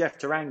playing Jeff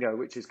Tarango,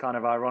 which is kind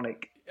of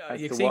ironic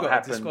as to what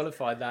happened.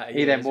 Disqualified that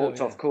he then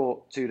walked off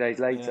court 2 days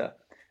later.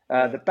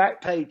 The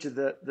back page of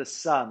the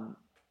Sun,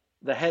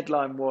 the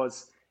headline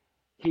was,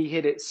 "He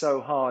hit it so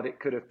hard it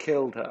could have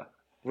killed her."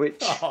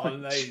 Which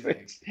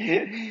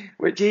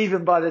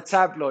even by the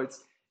tabloid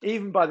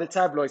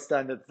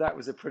standards, that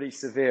was a pretty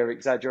severe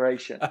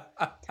exaggeration.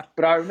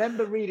 But I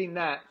remember reading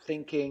that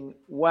thinking,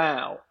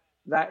 wow,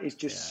 that is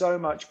just so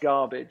much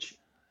garbage.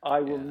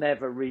 I will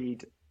never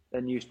read a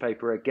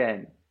newspaper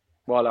again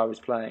while I was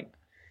playing.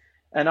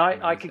 And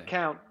I could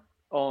count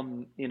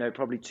on,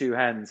 probably two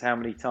hands how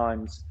many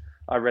times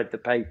I read the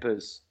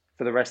papers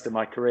for the rest of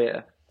my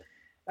career.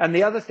 And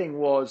the other thing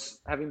was,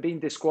 having been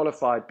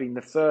disqualified, being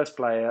the first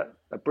player,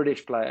 a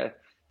British player,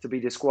 to be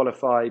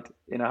disqualified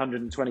in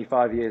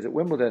 125 years at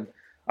Wimbledon,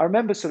 I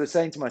remember sort of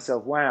saying to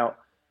myself, wow,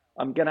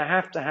 I'm going to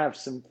have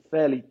some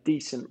fairly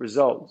decent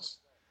results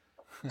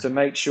to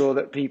make sure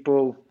that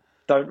people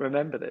don't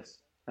remember this.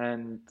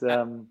 And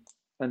so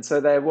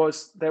there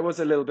was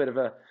a little bit of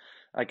a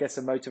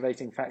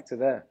motivating factor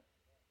there.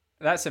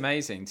 That's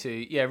amazing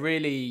to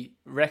really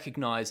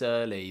recognise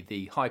early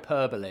the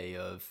hyperbole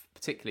of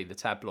particularly the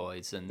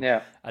tabloids and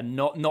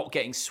not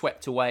getting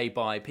swept away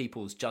by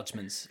people's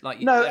judgments.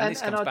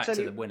 This comes back to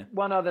the winner.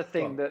 One other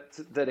thing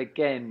that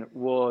again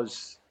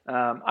was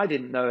I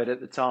didn't know it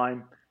at the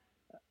time,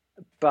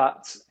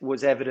 but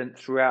was evident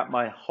throughout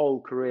my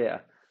whole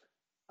career.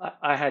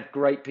 I had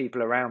great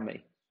people around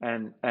me,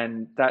 and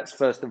that's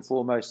first and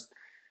foremost,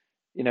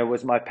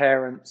 was my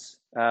parents,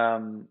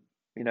 my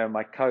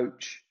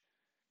coach,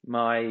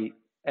 my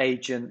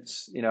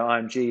agents,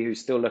 IMG, who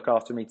still look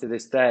after me to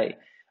this day.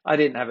 I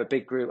didn't have a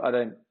big group.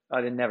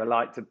 I never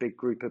liked a big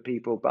group of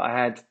people, but I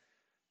had,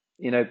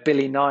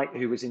 Billy Knight,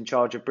 who was in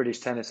charge of British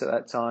tennis at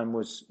that time,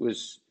 was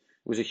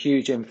a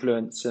huge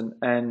influence,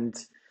 and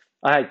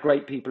I had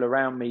great people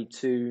around me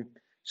to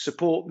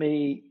support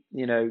me.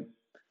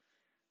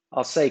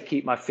 I'll say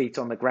keep my feet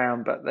on the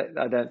ground, but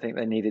I don't think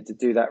they needed to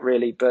do that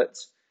really. But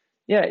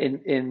yeah,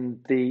 in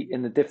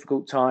the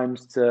difficult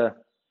times, to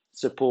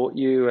support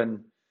you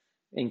and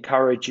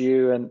encourage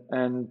you, and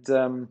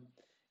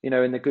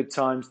in the good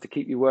times to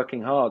keep you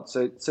working hard.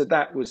 So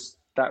that was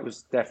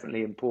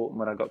definitely important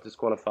when I got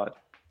disqualified.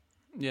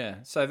 Yeah.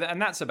 So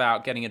and that's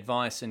about getting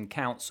advice and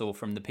counsel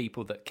from the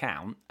people that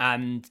count,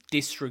 and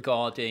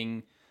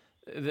disregarding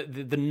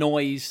the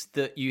noise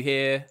that you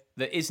hear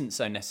that isn't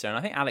so necessary. And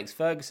I think Alex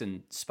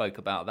Ferguson spoke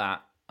about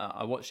that.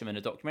 I watched him in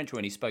a documentary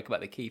when he spoke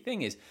about the key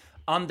thing is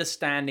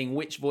understanding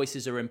which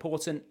voices are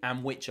important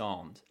and which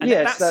aren't. And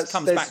yes, that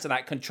comes back to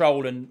that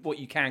control and what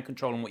you can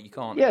control and what you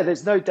can't. Yeah,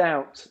 there's no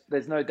doubt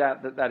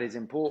that is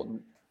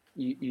important.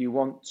 You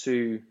want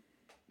to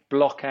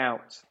block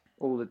out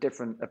all the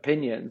different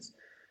opinions,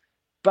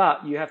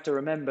 but you have to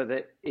remember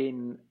that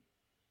in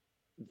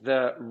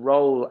the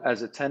role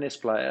as a tennis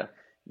player,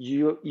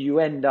 you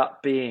end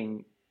up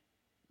being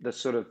the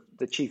sort of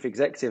the chief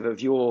executive of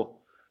your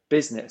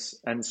business,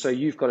 and so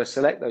you've got to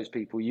select those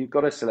people. You've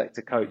got to select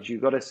a coach.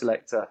 You've got to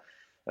select a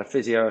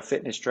physio, a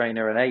fitness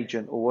trainer, an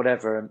agent, or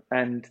whatever.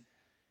 And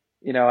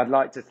I'd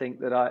like to think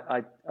that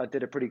I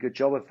did a pretty good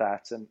job of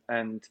that,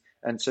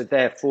 and so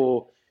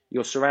therefore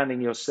you're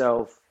surrounding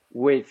yourself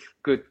with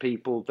good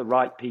people, the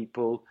right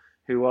people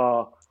who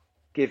are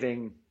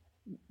giving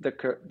the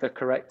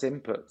correct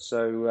input.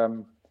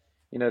 So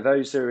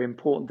those are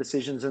important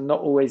decisions, and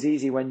not always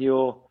easy when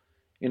you're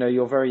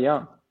very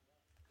young.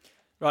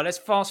 Right, let's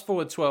fast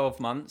forward 12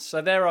 months. So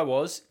there I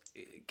was.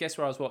 Guess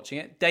where I was watching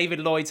it?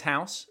 David Lloyd's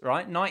house,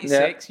 right?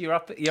 96. Yeah.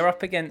 You're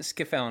up against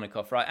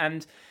Kafelnikov, right?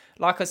 And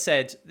like I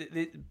said,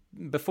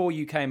 before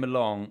you came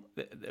along,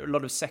 there were a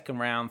lot of second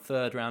round,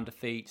 third round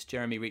defeats,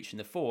 Jeremy reaching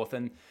the fourth,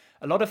 and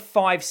a lot of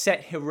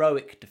 5-set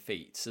heroic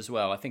defeats as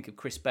well. I think of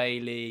Chris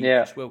Bailey,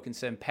 Chris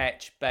Wilkinson,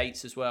 Petch,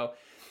 Bates as well.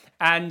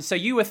 And so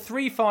you were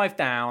 3-5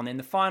 down in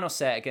the final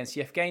set against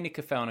Yevgeny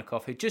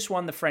Kafelnikov, who just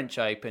won the French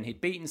Open.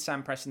 He'd beaten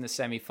Sampras in the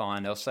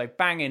semi-final, so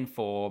bang in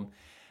form.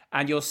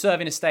 And you're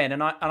serving a stay in.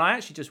 And I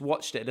actually just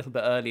watched it a little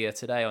bit earlier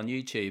today on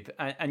YouTube.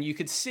 And you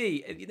could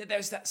see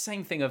there's that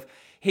same thing of,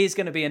 here's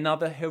going to be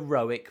another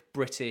heroic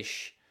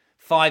British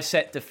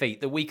 5-set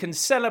defeat that we can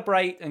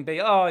celebrate and be,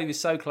 oh, he was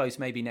so close,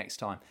 maybe next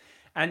time.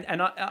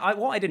 And I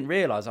what I didn't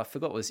realise, I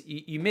forgot, was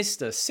you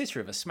missed a sitter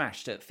of a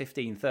smash at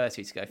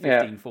 15-30 to go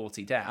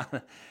 15-40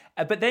 down.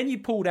 But then you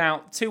pulled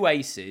out two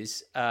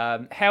aces,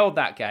 held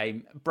that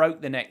game,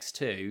 broke the next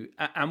two,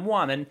 and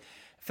won. And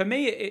for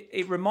me,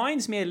 it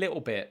reminds me a little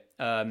bit,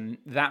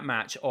 that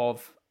match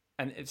of,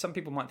 and some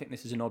people might think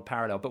this is an odd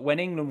parallel, but when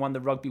England won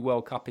the Rugby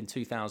World Cup in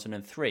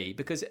 2003,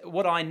 because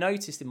what I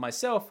noticed in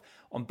myself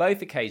on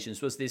both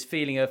occasions was this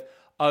feeling of,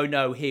 oh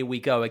no, here we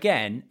go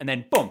again, and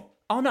then boom.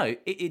 Oh no,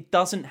 it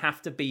doesn't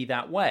have to be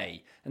that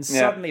way. And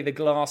suddenly the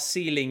glass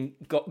ceiling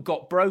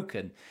got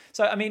broken.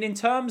 So, I mean, in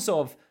terms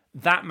of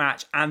that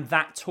match and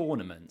that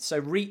tournament, so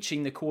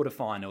reaching the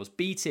quarterfinals,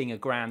 beating a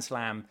Grand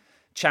Slam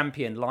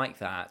champion like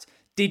that,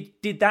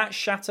 did that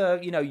shatter,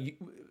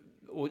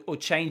 or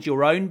change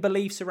your own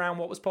beliefs around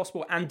what was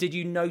possible? And did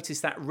you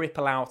notice that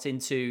ripple out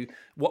into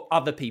what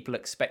other people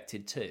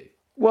expected too?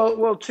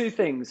 Well, two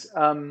things.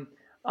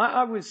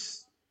 I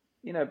was...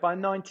 by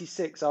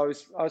 96, I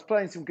was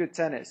playing some good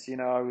tennis.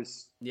 I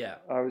was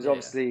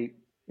obviously,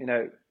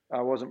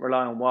 I wasn't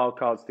relying on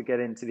wildcards to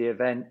get into the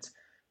event.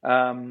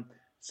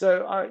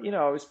 So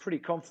I was pretty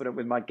confident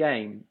with my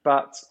game,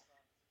 but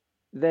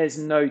there's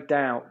no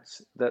doubt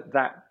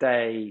that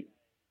day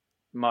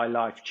my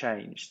life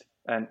changed.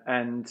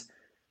 And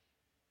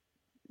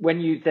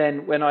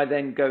when I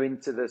then go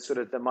into the sort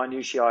of the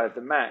minutiae of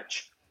the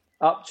match,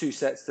 up 2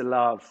 sets to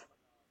love,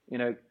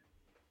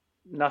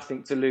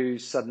 nothing to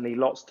lose, suddenly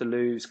lots to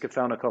lose.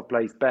 Kafelnikov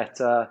plays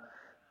better.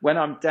 When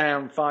I'm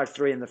down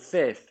 5-3 in the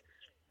fifth,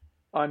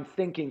 I'm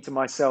thinking to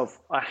myself,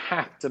 I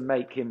have to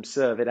make him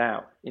serve it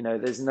out. We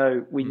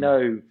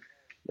know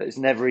that it's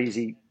never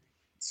easy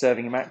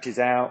serving matches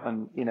out,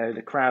 and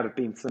the crowd have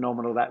been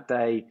phenomenal that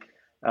day.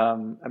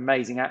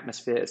 Amazing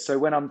atmosphere. So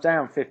when I'm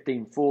down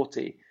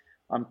 15-40,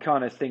 I'm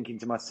kind of thinking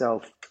to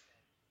myself,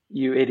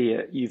 you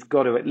idiot, you've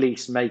got to at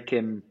least make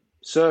him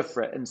serve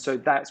for it. And so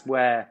that's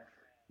where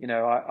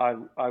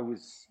I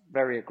was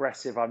very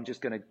aggressive. I'm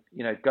just going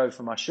to, go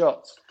for my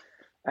shots.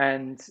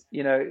 And,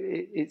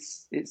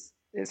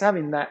 it's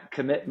having that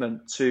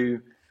commitment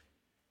to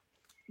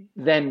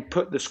then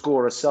put the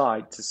score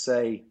aside to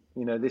say,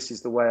 this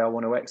is the way I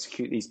want to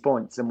execute these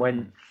points. And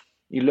when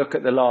you look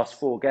at the last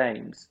 4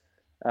 games,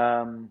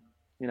 I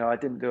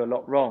didn't do a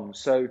lot wrong.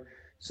 So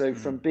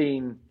from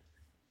being,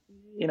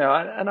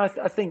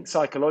 I think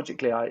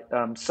psychologically,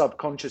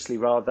 subconsciously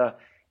rather,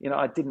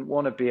 I didn't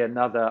want to be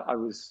another. I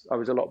was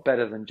a lot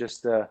better than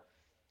just a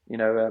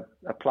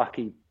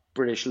plucky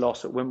British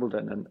loss at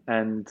Wimbledon,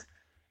 and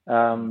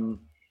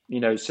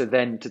so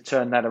then to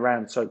turn that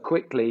around so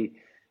quickly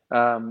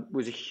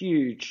was a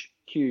huge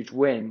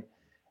win.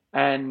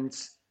 And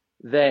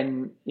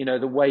then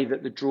the way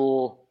that the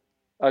draw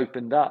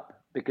opened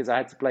up, because I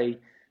had to play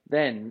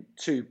then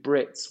two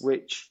Brits,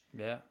 which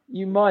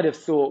you might have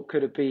thought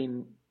could have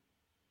been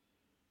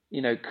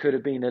a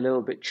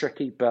little bit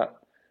tricky, but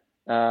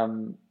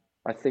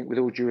I think with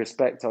all due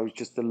respect, I was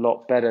just a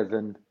lot better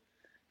than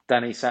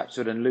Danny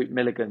Sapswood and Luke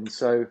Milligan.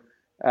 So,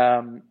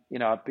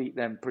 I beat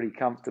them pretty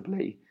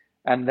comfortably.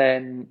 And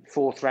then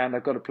fourth round,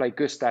 I've got to play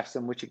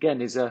Gustafsson, which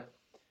again is a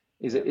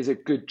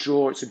good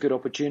draw. It's a good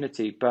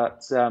opportunity.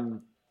 But,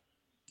 the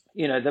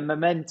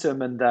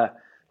momentum and the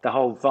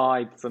whole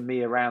vibe for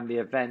me around the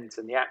event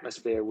and the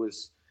atmosphere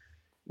was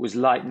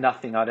like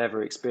nothing I'd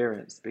ever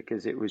experienced,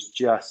 because it was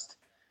just,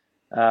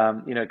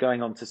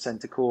 going on to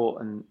centre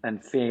court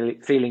and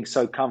feeling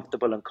so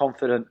comfortable and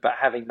confident, but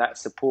having that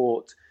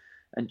support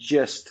and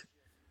just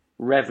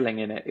reveling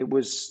in it. It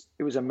was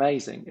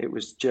amazing. It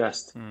was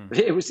just,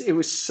 it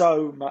was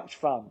so much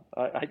fun.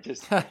 I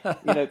just,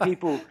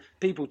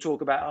 people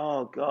talk about,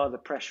 oh God, the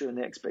pressure and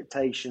the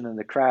expectation and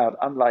the crowd.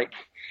 I'm like,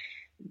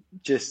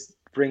 just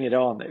bring it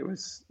on. It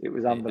was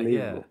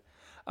unbelievable. Yeah.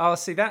 Oh,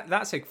 see,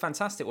 that's a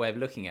fantastic way of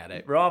looking at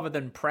it. Rather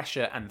than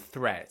pressure and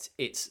threat,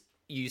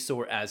 you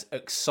saw it as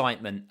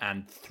excitement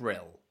and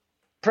thrill.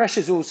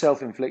 Pressure's all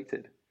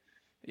self-inflicted.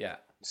 Yeah.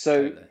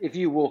 So totally. If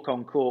you walk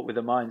on court with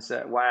a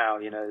mindset, wow,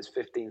 there's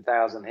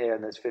 15,000 here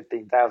and there's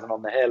 15,000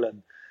 on the hill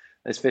and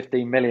there's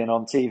 15 million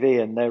on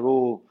TV and they're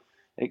all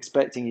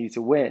expecting you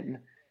to win,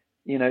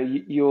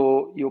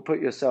 you'll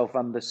put yourself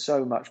under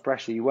so much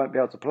pressure you won't be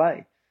able to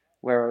play.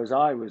 Whereas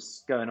I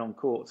was going on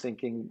court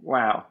thinking,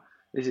 wow,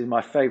 this is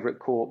my favourite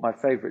court, my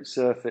favourite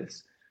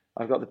surface.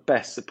 I've got the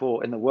best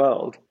support in the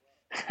world.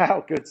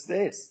 How good's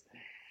this?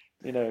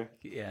 Yeah.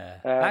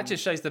 That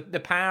just shows the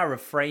power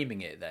of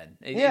framing it then.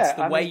 It's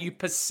the way you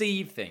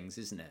perceive things,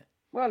 isn't it?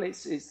 Well,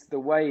 it's the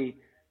way,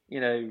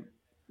 there's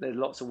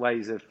lots of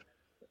ways of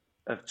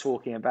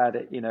talking about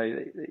it.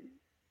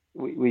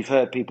 We've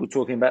heard people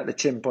talking about the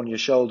chimp on your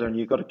shoulder and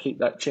you've got to keep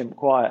that chimp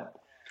quiet.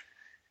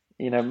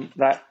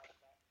 That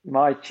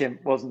my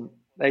chimp wasn't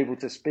able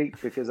to speak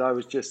because I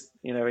was just,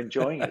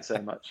 enjoying it so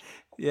much.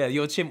 Yeah,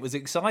 your chimp was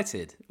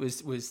excited,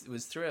 was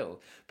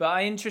thrilled. But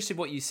I'm interested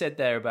what you said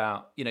there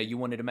about, you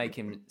wanted to make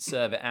him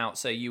serve it out.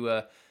 So you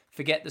were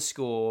forget the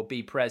score,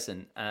 be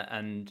present,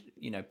 and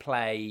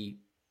play,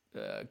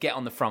 get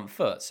on the front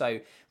foot. So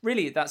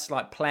really, that's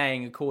like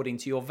playing according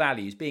to your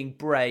values, being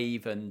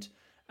brave and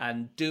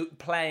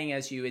playing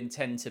as you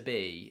intend to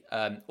be,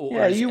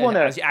 as you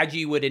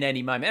would in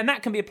any moment, and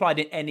that can be applied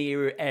in any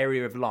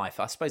area of life.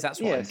 I suppose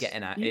that's what I'm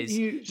getting at.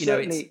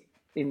 Certainly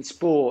in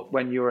sport,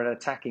 when you're an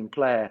attacking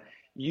player,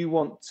 you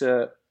want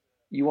to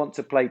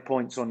play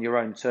points on your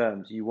own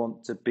terms. You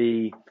want to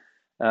be,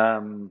 I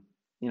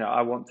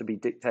want to be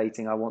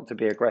dictating. I want to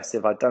be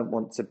aggressive. I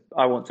want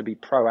to be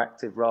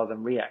proactive rather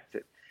than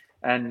reactive,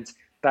 and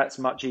that's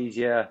much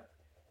easier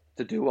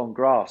to do on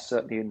grass.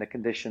 Certainly in the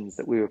conditions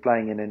that we were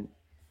playing in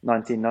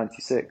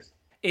 1996.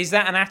 Is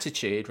that an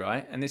attitude,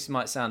 right? And this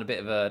might sound a bit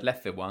of a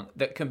left field one,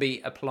 that can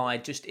be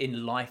applied just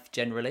in life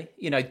generally?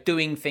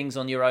 Doing things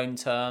on your own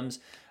terms,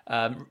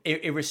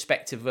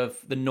 irrespective of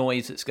the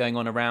noise that's going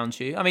on around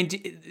you. I mean,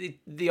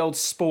 the old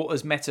sport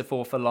as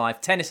metaphor for life,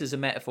 tennis as a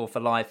metaphor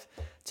for life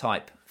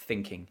type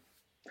thinking.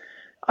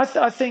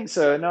 I think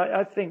so. And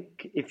I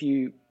think if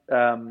you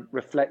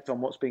reflect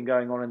on what's been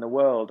going on in the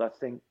world, I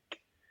think,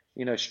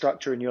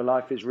 structure in your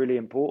life is really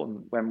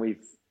important when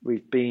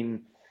we've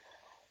been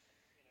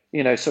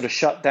sort of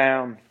shut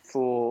down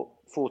for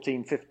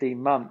 14,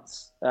 15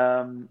 months.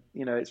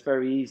 It's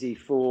very easy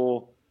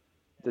for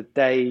the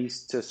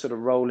days to sort of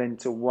roll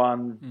into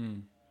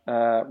one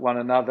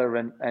another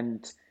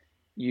and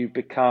you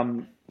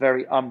become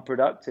very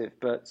unproductive.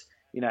 But,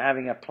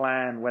 having a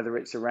plan, whether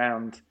it's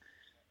around,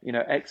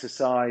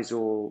 exercise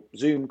or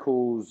Zoom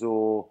calls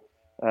or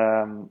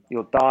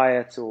your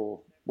diet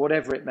or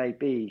whatever it may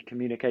be,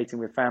 communicating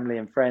with family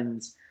and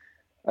friends,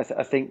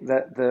 I think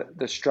that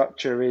the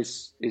structure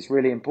is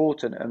really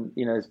important, and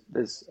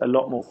there's a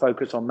lot more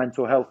focus on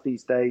mental health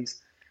these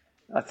days.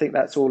 I think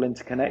that's all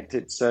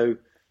interconnected. So,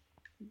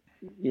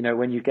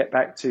 when you get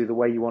back to the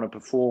way you want to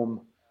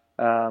perform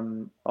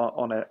on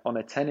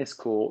a tennis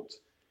court,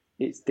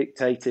 it's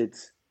dictated,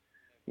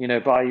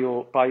 by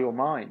your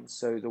mind.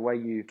 So the way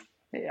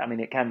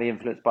it can be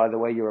influenced by the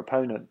way your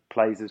opponent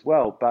plays as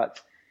well,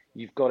 but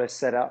you've got to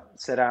set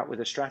out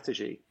with a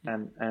strategy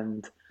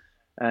and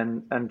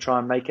try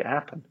and make it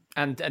happen.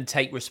 And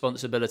take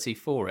responsibility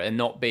for it and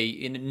not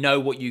be, know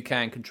what you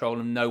can control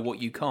and know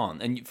what you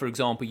can't. And for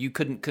example, you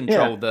couldn't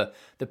control the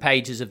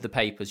pages of the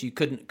papers. You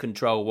couldn't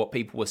control what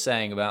people were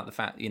saying about the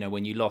fact,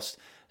 when you lost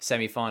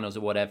semi-finals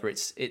or whatever.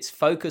 It's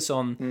focus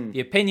on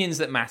the opinions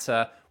that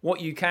matter, what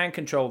you can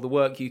control, the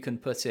work you can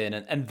put in,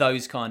 and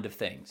those kind of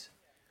things.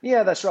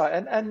 Yeah, that's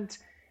right. And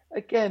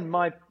again,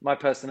 my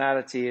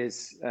personality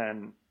is,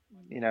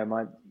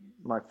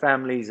 my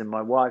family's and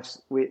my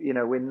wife's,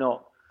 we're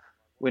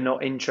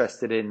not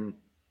interested in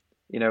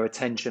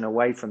attention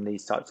away from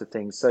these types of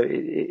things. So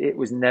it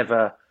was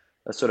never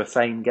a sort of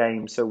fame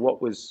game. So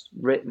what was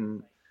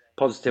written,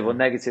 positive or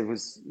negative,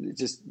 it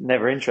just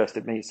never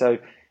interested me. So,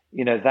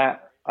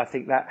 that, I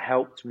think that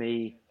helped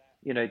me,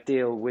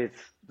 deal with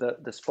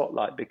the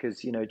spotlight,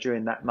 because,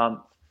 during that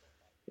month,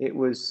 it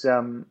was,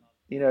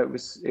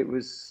 it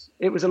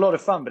was a lot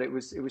of fun, but it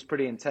was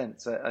pretty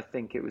intense. I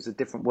think it was a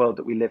different world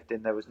that we lived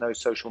in. There was no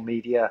social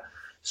media.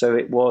 So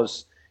it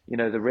was,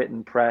 the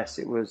written press,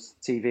 it was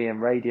TV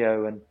and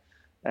radio,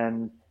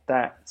 and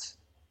that,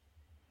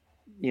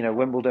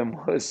 Wimbledon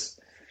was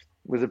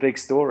a big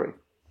story.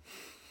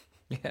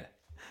 Yeah,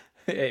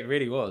 it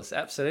really was.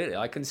 Absolutely.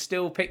 I can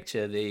still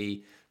picture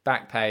the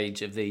back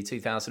page of the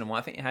 2001.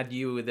 I think it had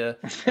you with a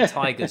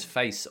tiger's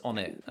face on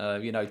it.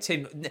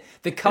 Tim,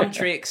 the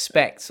country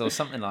expects, or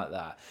something like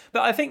that.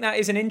 But I think that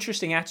is an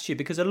interesting attitude,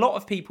 because a lot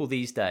of people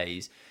these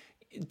days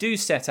do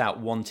set out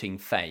wanting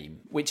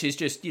fame, which is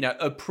just,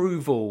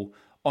 approval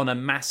on a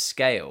mass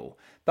scale.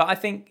 But I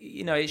think,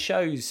 it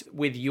shows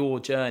with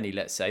your journey,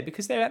 let's say,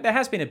 because there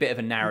has been a bit of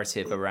a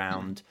narrative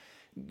around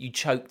you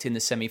choked in the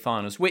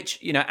semi-finals, which,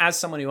 as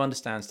someone who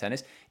understands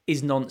tennis,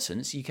 is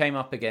nonsense. You came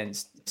up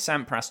against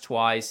Sampras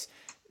twice.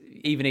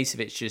 Even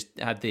Isavic just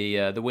had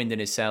the wind in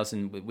his sails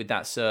and with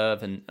that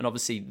serve, and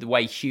obviously the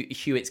way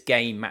Hewitt's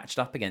game matched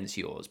up against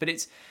yours. But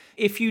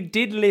if you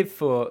did live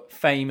for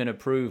fame and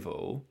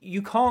approval,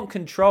 you can't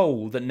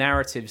control the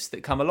narratives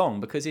that come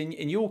along, because in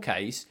your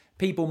case,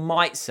 people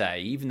might say,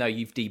 even though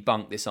you've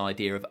debunked this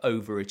idea of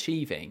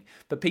overachieving,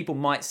 but people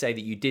might say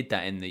that you did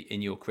that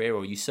in your career,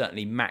 or you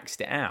certainly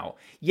maxed it out.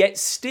 Yet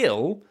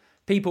still,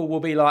 people will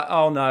be like,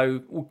 oh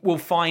no, we'll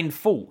find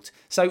fault.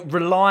 So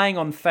relying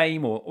on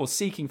fame or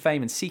seeking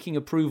fame and seeking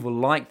approval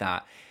like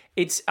that,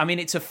 it's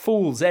a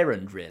fool's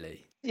errand,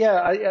 really.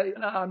 Yeah,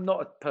 I'm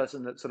not a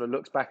person that sort of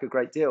looks back a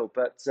great deal,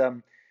 but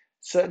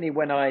certainly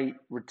when I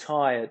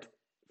retired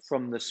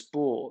from the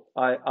sport,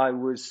 I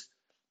was,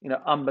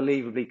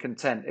 unbelievably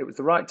content. It was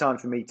the right time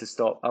for me to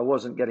stop. I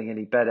wasn't getting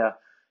any better.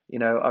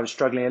 I was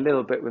struggling a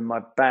little bit with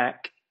my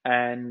back,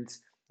 and,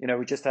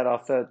 we just had our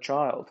third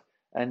child.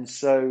 And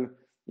so,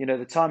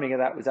 the timing of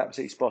that was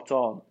absolutely spot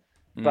on.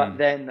 But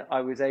then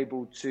I was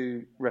able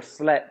to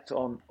reflect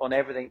on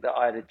everything that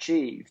I had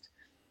achieved,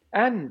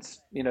 and,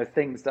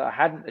 things that I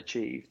hadn't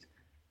achieved,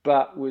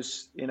 but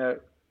was,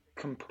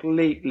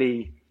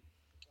 completely,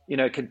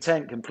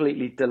 content,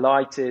 completely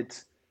delighted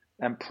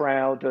and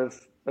proud of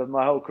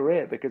my whole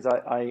career, because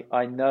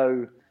I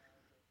know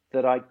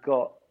that I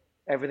got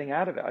everything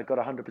out of it. I got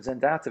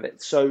 100% out of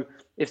it. So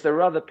if there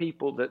are other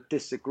people that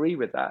disagree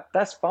with that,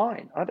 that's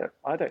fine. I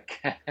don't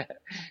care.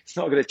 It's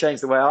not going to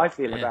change the way I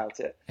feel about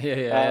it.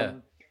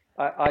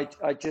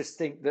 I just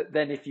think that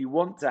then if you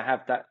want to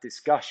have that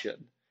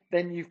discussion,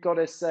 then you've got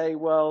to say,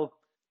 well,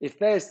 if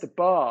there's the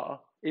bar,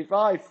 if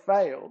I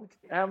failed,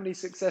 how many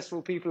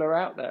successful people are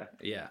out there?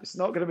 Yeah. It's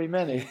not going to be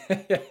many.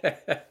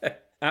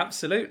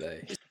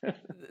 Absolutely.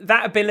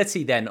 That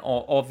ability then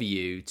of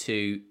you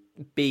to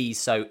be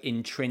so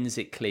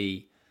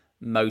intrinsically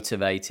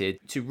motivated,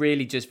 to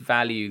really just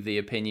value the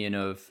opinion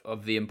of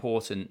the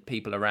important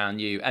people around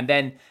you, and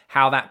then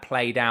how that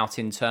played out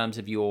in terms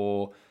of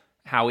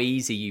how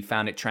easy you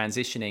found it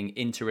transitioning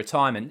into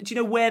retirement. Do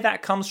you know where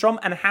that comes from,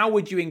 and how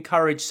would you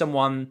encourage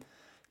someone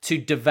to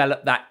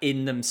develop that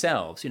in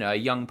themselves, a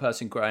young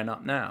person growing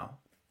up now?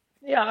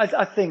 Yeah,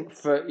 I think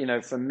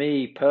for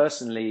me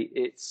personally,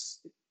 it's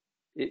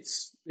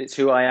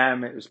who I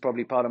am. It was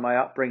probably part of my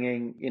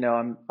upbringing.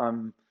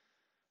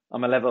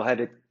 I'm a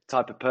level-headed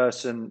type of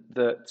person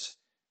that,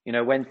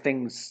 when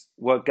things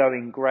were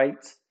going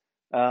great,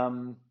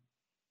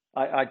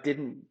 I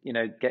didn't,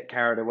 get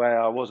carried away.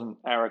 I wasn't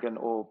arrogant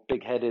or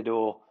big-headed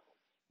or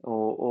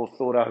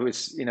thought I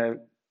was,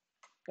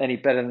 any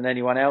better than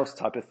anyone else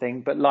type of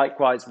thing. But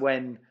likewise,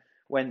 when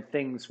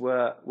things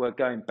were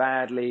going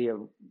badly, a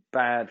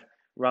bad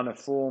run of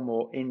form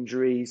or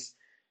injuries,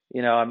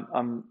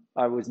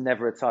 I was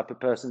never a type of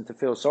person to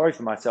feel sorry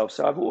for myself.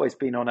 So I've always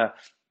been on a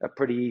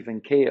pretty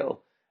even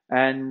keel.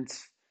 And,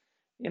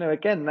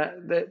 again,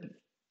 that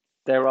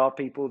there are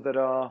people that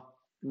are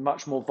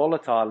much more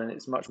volatile, and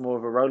it's much more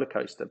of a roller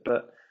coaster.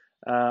 But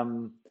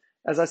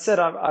as I said,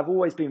 I've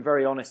always been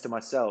very honest to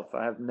myself.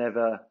 I have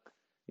never,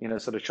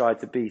 sort of tried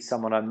to be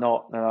someone I'm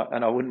not,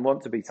 and I wouldn't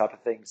want to be type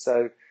of thing.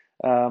 So,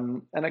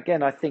 and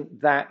again, I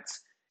think that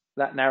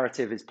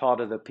narrative is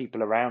part of the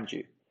people around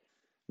you.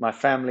 My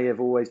family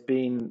have always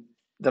been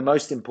the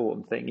most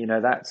important thing.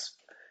 That's,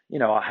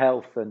 our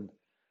health and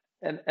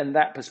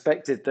that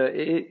perspective, that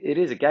it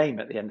is a game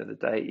at the end of the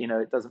day.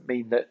 It doesn't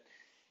mean that,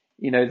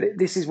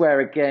 this is where,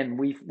 again,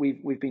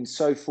 we've been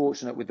so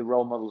fortunate with the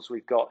role models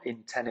we've got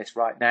in tennis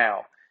right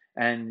now.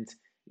 And,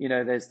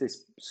 there's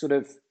this sort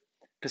of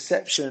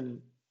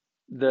perception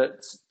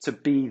that to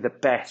be the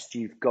best,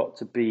 you've got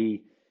to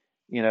be,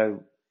 a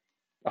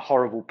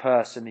horrible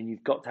person, and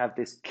you've got to have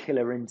this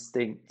killer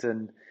instinct.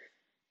 And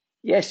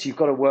yes, you've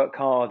got to work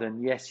hard,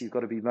 and yes, you've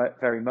got to be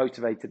very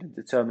motivated and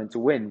determined to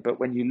win. But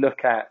when you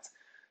look at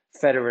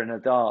Federer and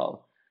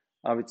Nadal,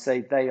 I would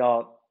say they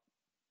are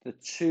the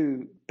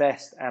two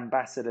best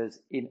ambassadors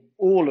in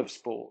all of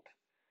sport,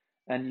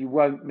 and you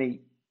won't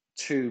meet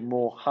two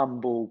more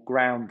humble,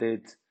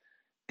 grounded,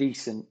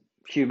 decent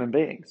human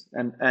beings.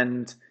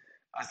 And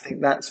I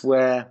think that's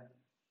where,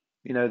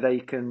 they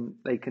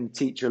can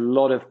teach a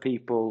lot of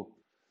people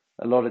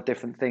a lot of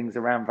different things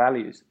around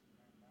values.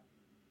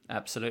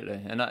 Absolutely.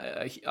 And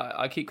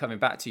I keep coming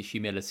back to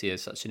humility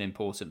as such an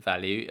important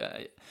value.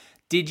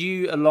 Did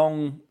you,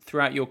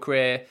 throughout your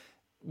career,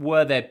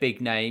 were there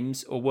big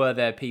names, or were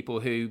there people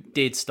who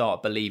did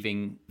start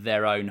believing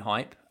their own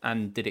hype,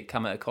 and did it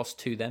come at a cost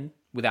to them,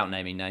 without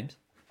naming names?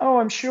 Oh,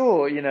 I'm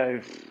sure,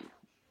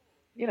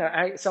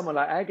 someone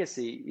like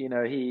Agassi,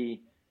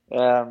 he,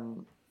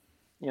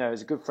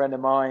 is a good friend of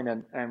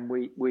mine, and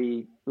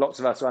we lots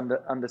of us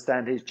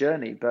understand his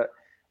journey. But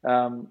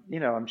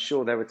I'm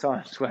sure there were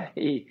times where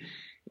he,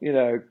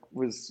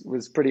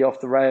 was pretty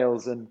off the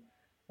rails, and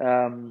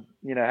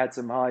had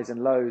some highs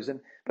and lows.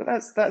 But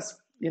that's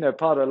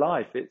part of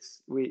life.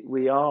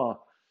 We are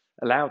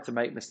allowed to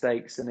make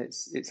mistakes, and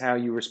it's how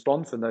you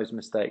respond from those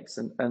mistakes,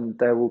 and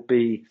there will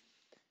be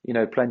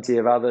plenty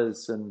of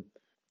others. And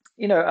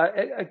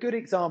a good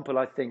example,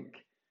 I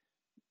think,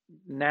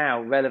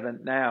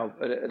 relevant now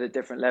at a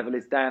different level,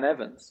 is Dan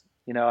Evans.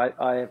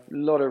 I have a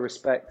lot of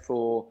respect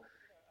for,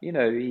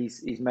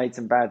 he's made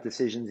some bad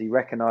decisions. He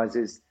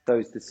recognizes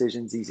those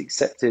decisions. He's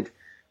accepted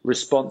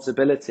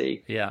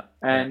responsibility.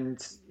 And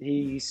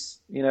he's,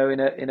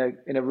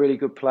 in a really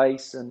good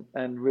place,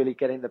 and really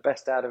getting the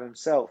best out of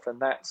himself. And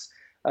that's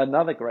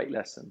another great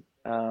lesson,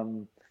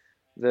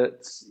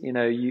 that,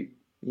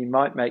 you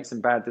might make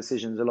some bad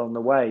decisions along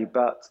the way,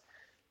 but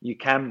you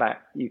can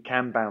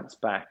bounce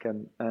back,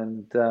 and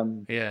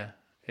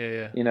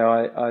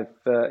I've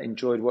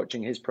enjoyed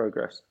watching his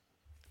progress.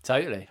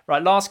 Totally.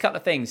 Right, last couple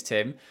of things,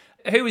 Tim.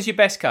 Who was your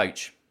best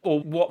coach,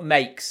 or what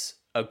makes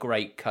a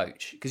great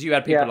coach? Because you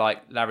had people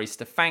like Larry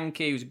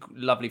Stefanki, who's a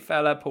lovely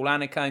fella, Paul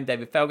Annacone,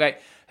 David Felgate.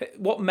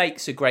 What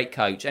makes a great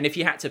coach? And if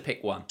you had to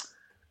pick one?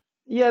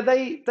 Yeah,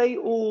 they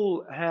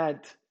all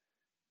had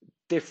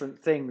different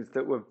things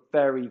that were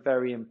very,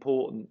 very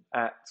important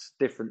at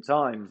different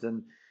times.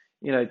 And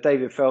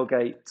David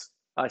Felgate,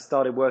 I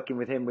started working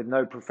with him with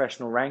no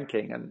professional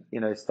ranking, and,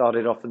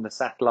 started off in the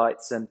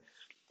satellites. And,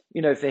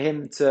 for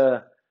him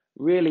to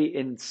really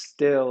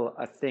instill,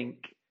 I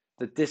think,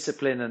 the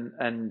discipline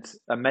and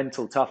a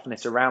mental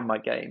toughness around my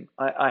game.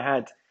 I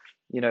had,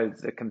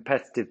 the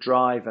competitive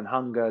drive and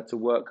hunger to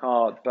work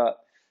hard, but,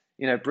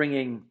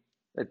 bringing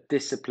a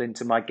discipline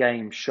to my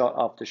game, shot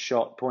after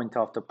shot, point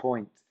after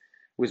point,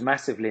 was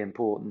massively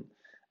important.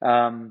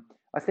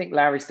 I think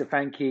Larry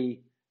Stefanki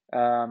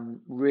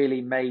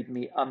really made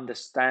me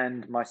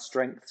understand my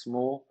strengths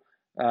more,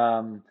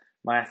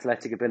 my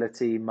athletic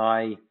ability,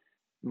 my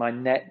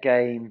net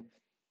game,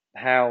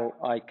 how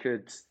I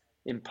could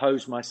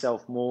impose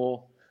myself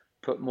more,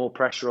 put more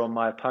pressure on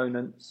my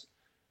opponents,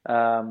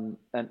 and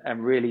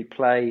really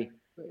play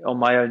on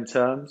my own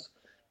terms.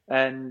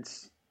 And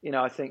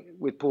I think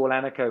with Paul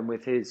Annacone,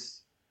 with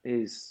his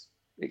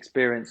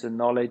experience and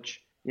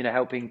knowledge,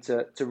 helping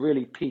to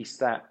really piece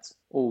that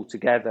all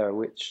together,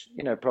 which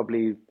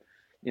probably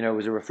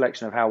was a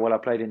reflection of how well I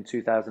played in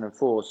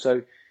 2004.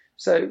 So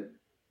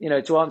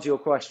to answer your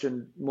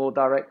question more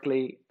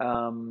directly,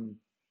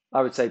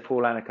 I would say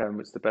Paul Annacone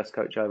was the best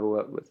coach I ever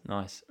worked with.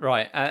 Nice,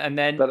 right? And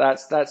then, but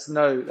that's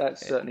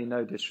certainly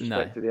no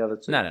disrespect to the other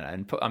two. No.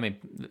 And I mean,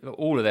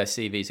 all of their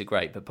CVs are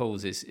great, but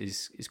Paul's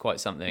is quite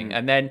something.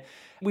 And then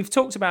we've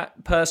talked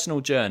about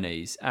personal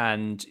journeys,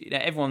 and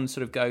everyone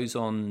sort of goes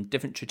on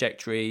different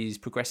trajectories,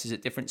 progresses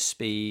at different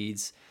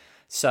speeds.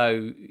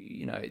 So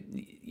you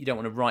don't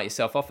want to write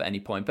yourself off at any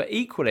point. But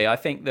equally, I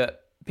think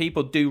that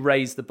people do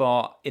raise the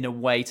bar in a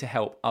way to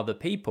help other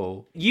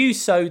people. You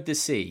sowed the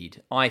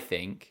seed, I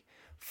think,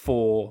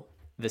 for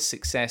the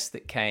success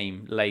that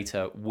came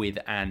later with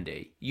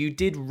Andy. You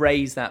did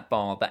raise that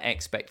bar, that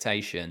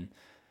expectation,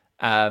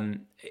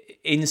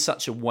 in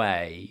such a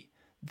way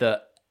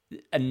that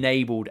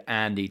enabled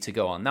Andy to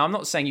go on. Now, I'm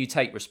not saying you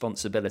take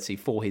responsibility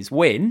for his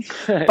win,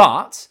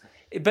 but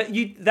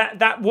you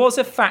that was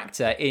a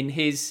factor in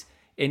his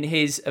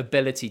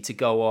ability to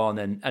go on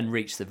and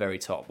reach the very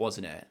top,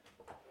 wasn't it?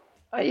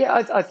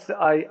 Yeah,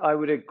 I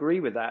would agree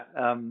with that.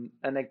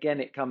 And again,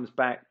 it comes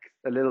back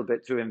a little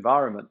bit to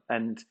environment.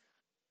 And,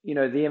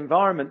 the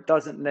environment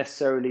doesn't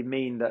necessarily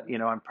mean that,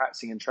 I'm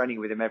practicing and training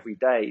with him every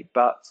day,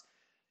 but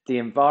the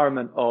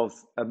environment of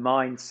a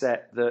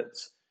mindset that,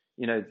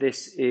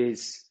 this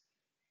is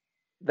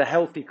the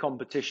healthy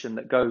competition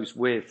that goes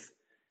with,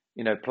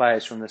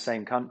 players from the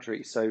same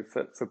country. So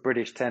for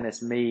British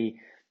tennis,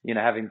 me,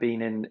 having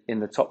been in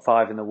the top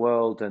 5 in the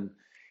world and,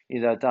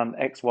 done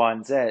X, Y,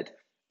 and Z,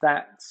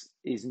 that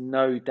is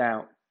no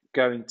doubt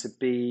going to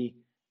be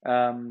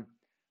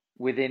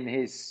within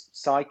his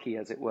psyche,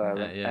 as it were.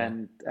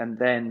 And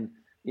then,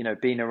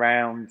 being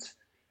around,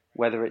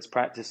 whether it's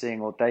practicing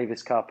or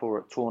Davis Cup or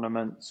at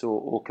tournaments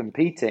or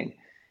competing,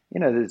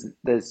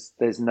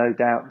 there's no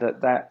doubt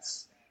that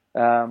that's,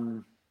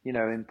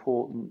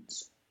 important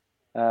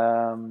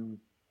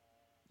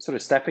sort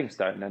of stepping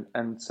stone.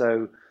 And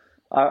so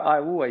I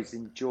always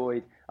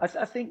enjoyed.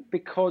 I think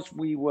because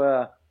we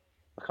were,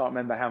 I can't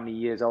remember how many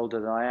years older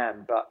than I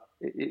am, but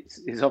it's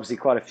obviously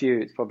quite a few.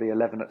 It's probably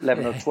 11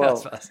 or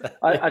 12.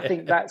 I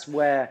think that's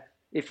where,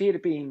 if he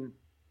had been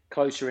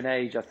closer in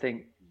age, I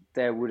think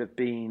it would have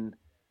been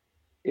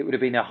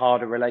a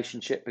harder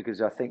relationship,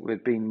 because I think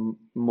we'd been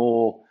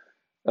more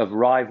of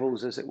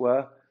rivals, as it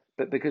were.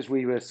 But because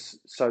we were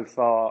so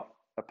far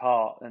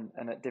apart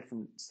and at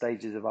different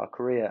stages of our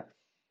career,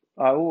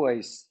 I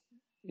always,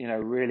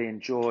 really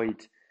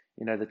enjoyed,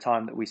 the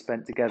time that we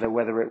spent together,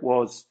 whether it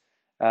was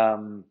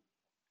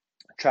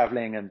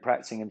traveling and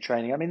practicing and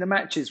training. I mean, the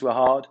matches were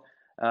hard.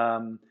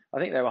 I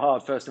think they were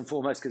hard first and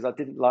foremost because I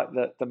didn't like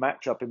the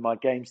matchup in my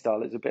game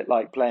style. It's a bit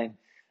like playing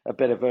a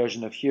better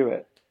version of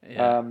Hewitt.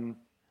 Yeah.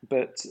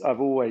 But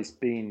I've always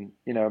been,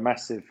 a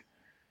massive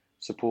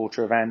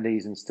supporter of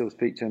Andy's and still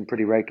speak to him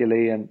pretty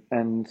regularly.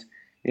 And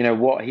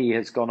what he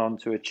has gone on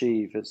to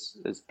achieve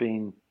has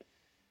been,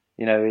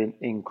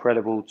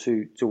 incredible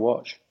to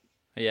watch.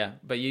 Yeah,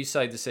 but you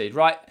sowed the seed.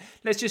 Right,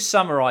 let's just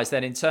summarise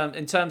then in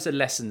terms of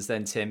lessons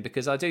then, Tim,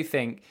 because I do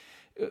think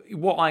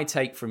what I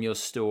take from your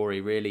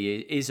story really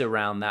is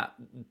around that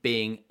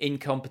being in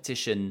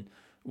competition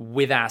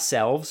with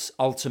ourselves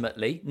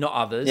ultimately, not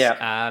others.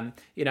 Yeah.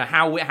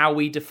 How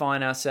we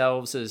define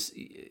ourselves as,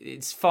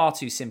 it's far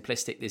too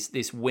simplistic,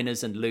 this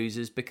winners and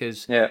losers,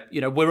 because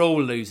we're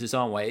all losers,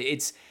 aren't we?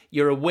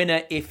 You're a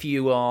winner if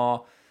you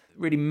are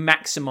really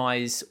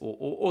maximize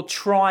or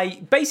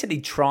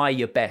try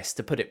your best,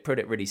 to put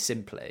it really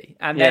simply.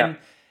 And then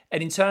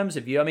and in terms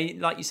of you, I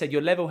mean, like you said,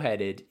 you're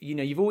level-headed.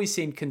 You've always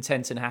seemed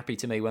content and happy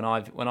to me when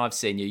I've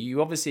seen you.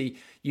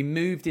 You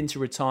moved into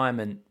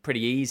retirement pretty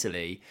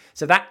easily.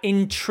 So that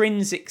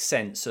intrinsic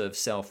sense of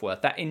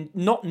self-worth, that in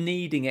not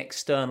needing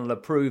external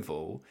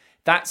approval,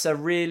 that's a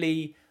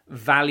really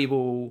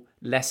valuable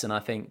lesson I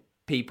think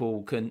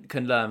people can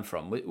learn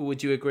from.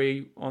 Would you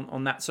agree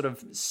on that sort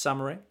of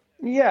summary?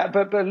 Yeah,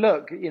 but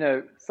look,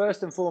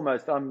 first and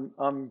foremost,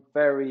 I'm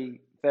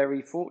very,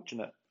 very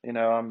fortunate.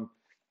 I'm,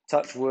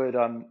 touch wood,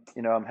 I'm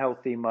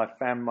healthy. My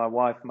family, my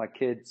wife, my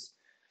kids,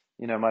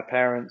 my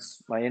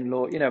parents, my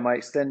in-law, my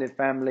extended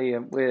family,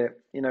 and we're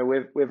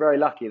very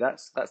lucky.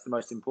 That's the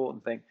most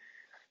important thing.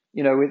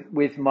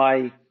 With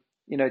my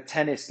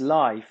tennis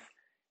life,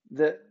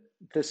 the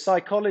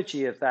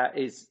psychology of that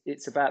is,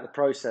 it's about the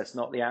process,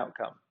 not the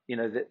outcome.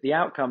 The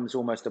outcome is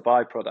almost a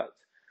byproduct.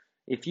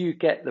 If you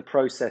get the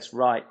process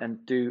right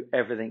and do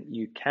everything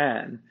you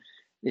can,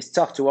 it's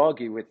tough to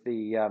argue with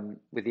the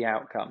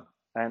outcome.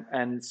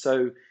 And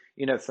so,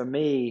 for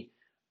me,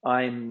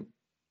 I'm,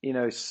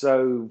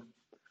 so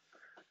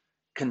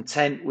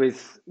content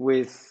with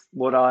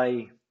what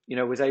I,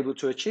 was able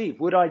to achieve.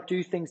 Would I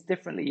do things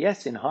differently?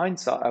 Yes, in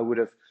hindsight, I would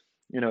have,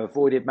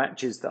 avoided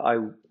matches that I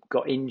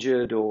got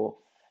injured, or,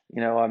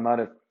 I might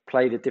have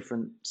played a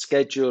different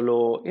schedule,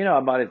 or, I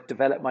might have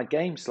developed my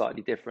game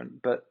slightly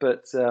different. But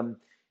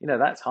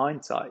that's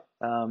hindsight.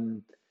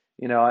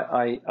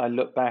 I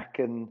look back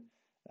and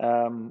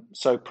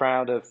so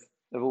proud of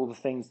all the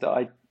things that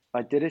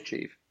I did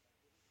achieve.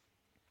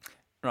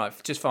 Right,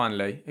 just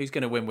finally, who's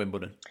going to win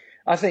Wimbledon?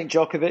 I think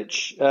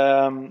Djokovic.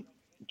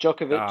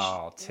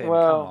 Oh, Tim, come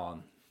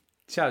on.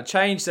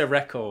 Change the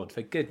record,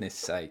 for goodness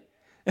sake.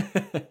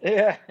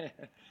 Yeah.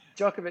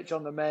 Djokovic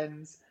on the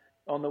men's.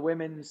 On the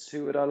women's,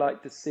 who would I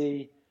like to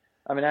see?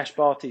 I mean, Ash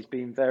Barty's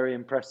been very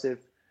impressive.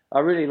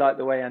 I really like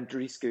the way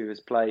Andreescu has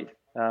played.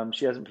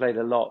 She hasn't played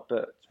a lot,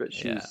 but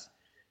she's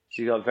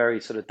got a very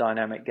sort of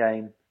dynamic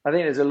game. I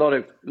think there's a lot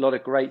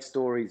of great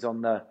stories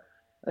on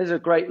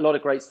lot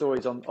of great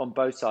stories on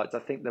both sides. I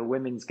think the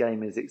women's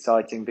game is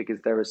exciting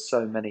because there are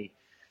so many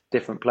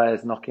different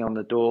players knocking on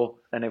the door,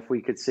 and if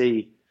we could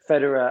see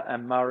Federer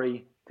and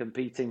Murray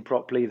competing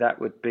properly, that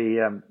would be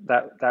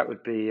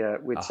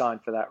we'd sign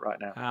for that right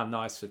now. How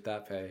nice would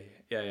that be?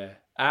 Yeah.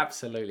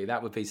 Absolutely,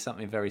 that would be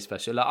something very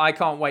special. Look, I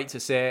can't wait to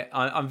see it.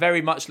 I'm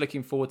very much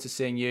looking forward to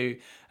seeing you.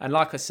 And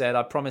like I said,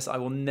 I promise I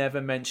will never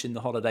mention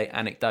the holiday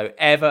anecdote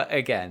ever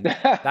again.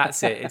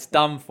 That's it. It's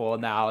done for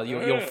now.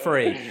 You're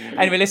free.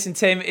 Anyway, listen,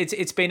 Tim,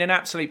 it's been an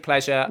absolute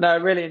pleasure. No, I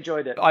really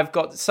enjoyed it. I've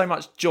got so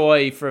much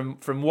joy from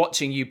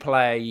watching you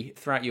play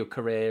throughout your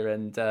career,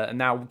 and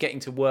now getting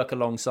to work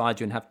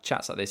alongside you and have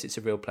chats like this. It's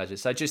a real pleasure.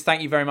 So just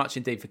thank you very much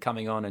indeed for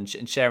coming on and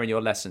sharing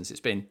your lessons. It's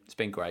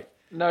been great.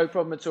 No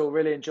problem at all.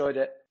 Really enjoyed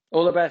it.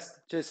 All the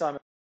best. Cheers,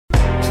 Simon.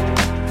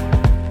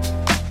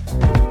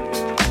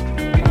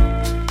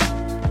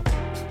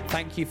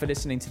 Thank you for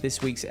listening to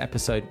this week's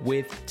episode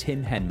with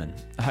Tim Henman.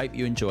 I hope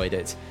you enjoyed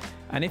it.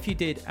 And if you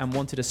did and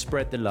wanted to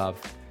spread the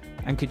love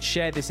and could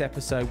share this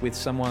episode with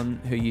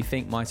someone who you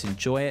think might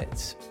enjoy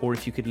it, or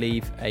if you could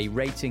leave a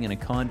rating and a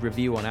kind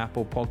review on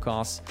Apple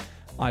Podcasts,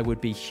 I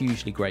would be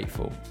hugely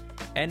grateful.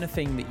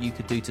 Anything that you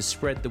could do to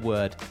spread the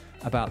word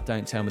about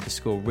Don't Tell Me the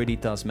Score really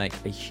does make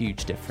a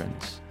huge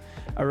difference.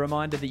 A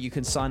reminder that you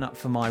can sign up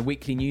for my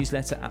weekly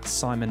newsletter at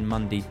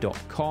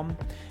simonmundy.com,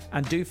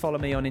 and do follow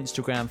me on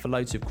Instagram for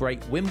loads of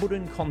great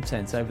Wimbledon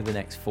content over the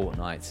next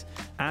fortnight.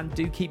 And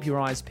do keep your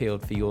eyes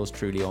peeled for yours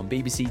truly on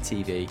BBC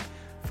TV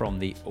from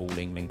the All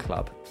England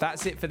Club.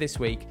 That's it for this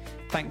week.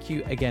 Thank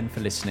you again for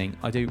listening.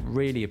 I do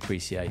really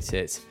appreciate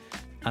it.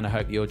 And I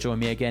hope you'll join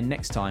me again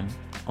next time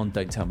on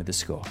Don't Tell Me the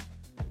Score.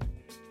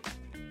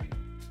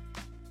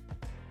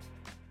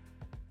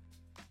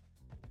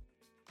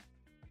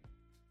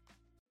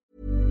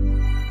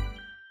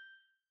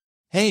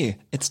 Hey,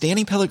 it's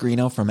Danny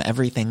Pellegrino from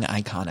Everything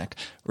Iconic.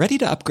 Ready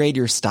to upgrade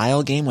your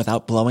style game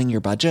without blowing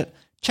your budget?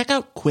 Check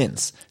out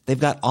Quince. They've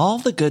got all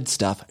the good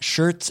stuff,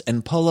 shirts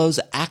and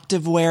polos,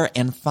 activewear,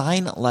 and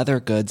fine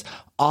leather goods,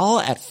 all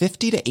at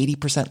 50 to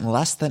 80%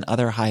 less than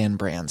other high-end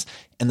brands.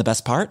 And the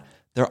best part?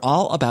 They're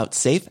all about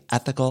safe,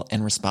 ethical,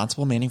 and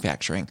responsible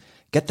manufacturing.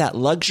 Get that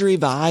luxury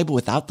vibe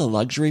without the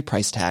luxury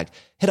price tag.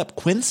 Hit up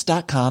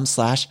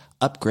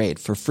quince.com/upgrade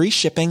for free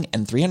shipping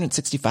and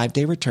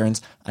 365-day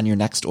returns on your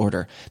next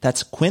order.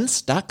 That's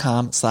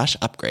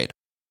quince.com/upgrade.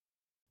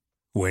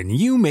 When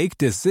you make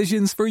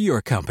decisions for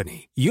your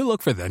company, you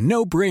look for the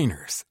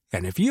no-brainers.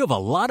 And if you have a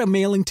lot of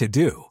mailing to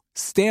do,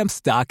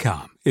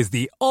 Stamps.com is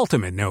the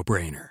ultimate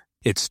no-brainer.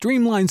 It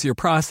streamlines your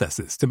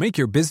processes to make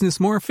your business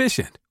more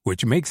efficient,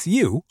 which makes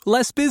you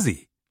less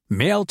busy.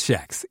 Mail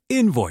checks,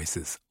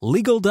 invoices,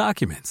 legal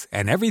documents,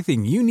 and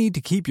everything you need to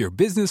keep your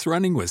business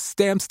running with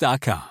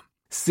Stamps.com.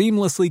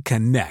 Seamlessly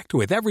connect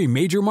with every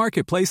major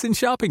marketplace and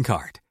shopping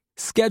cart.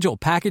 Schedule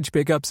package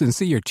pickups and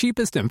see your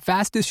cheapest and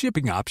fastest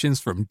shipping options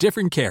from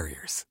different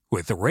carriers.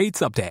 With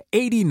rates up to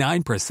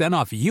 89%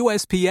 off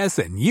USPS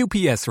and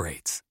UPS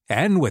rates.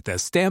 And with the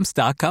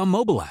Stamps.com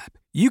mobile app,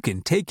 you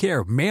can take care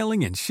of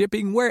mailing and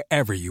shipping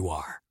wherever you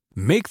are.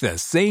 Make the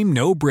same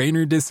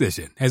no-brainer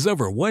decision as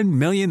over 1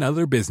 million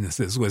other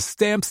businesses with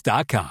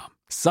Stamps.com.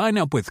 Sign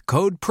up with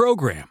code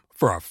PROGRAM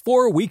for a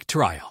 4-week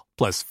trial,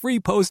 plus free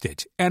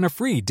postage and a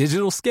free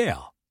digital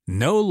scale.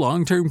 No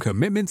long-term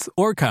commitments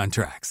or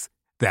contracts.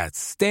 That's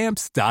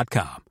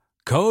Stamps.com.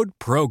 Code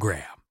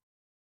PROGRAM.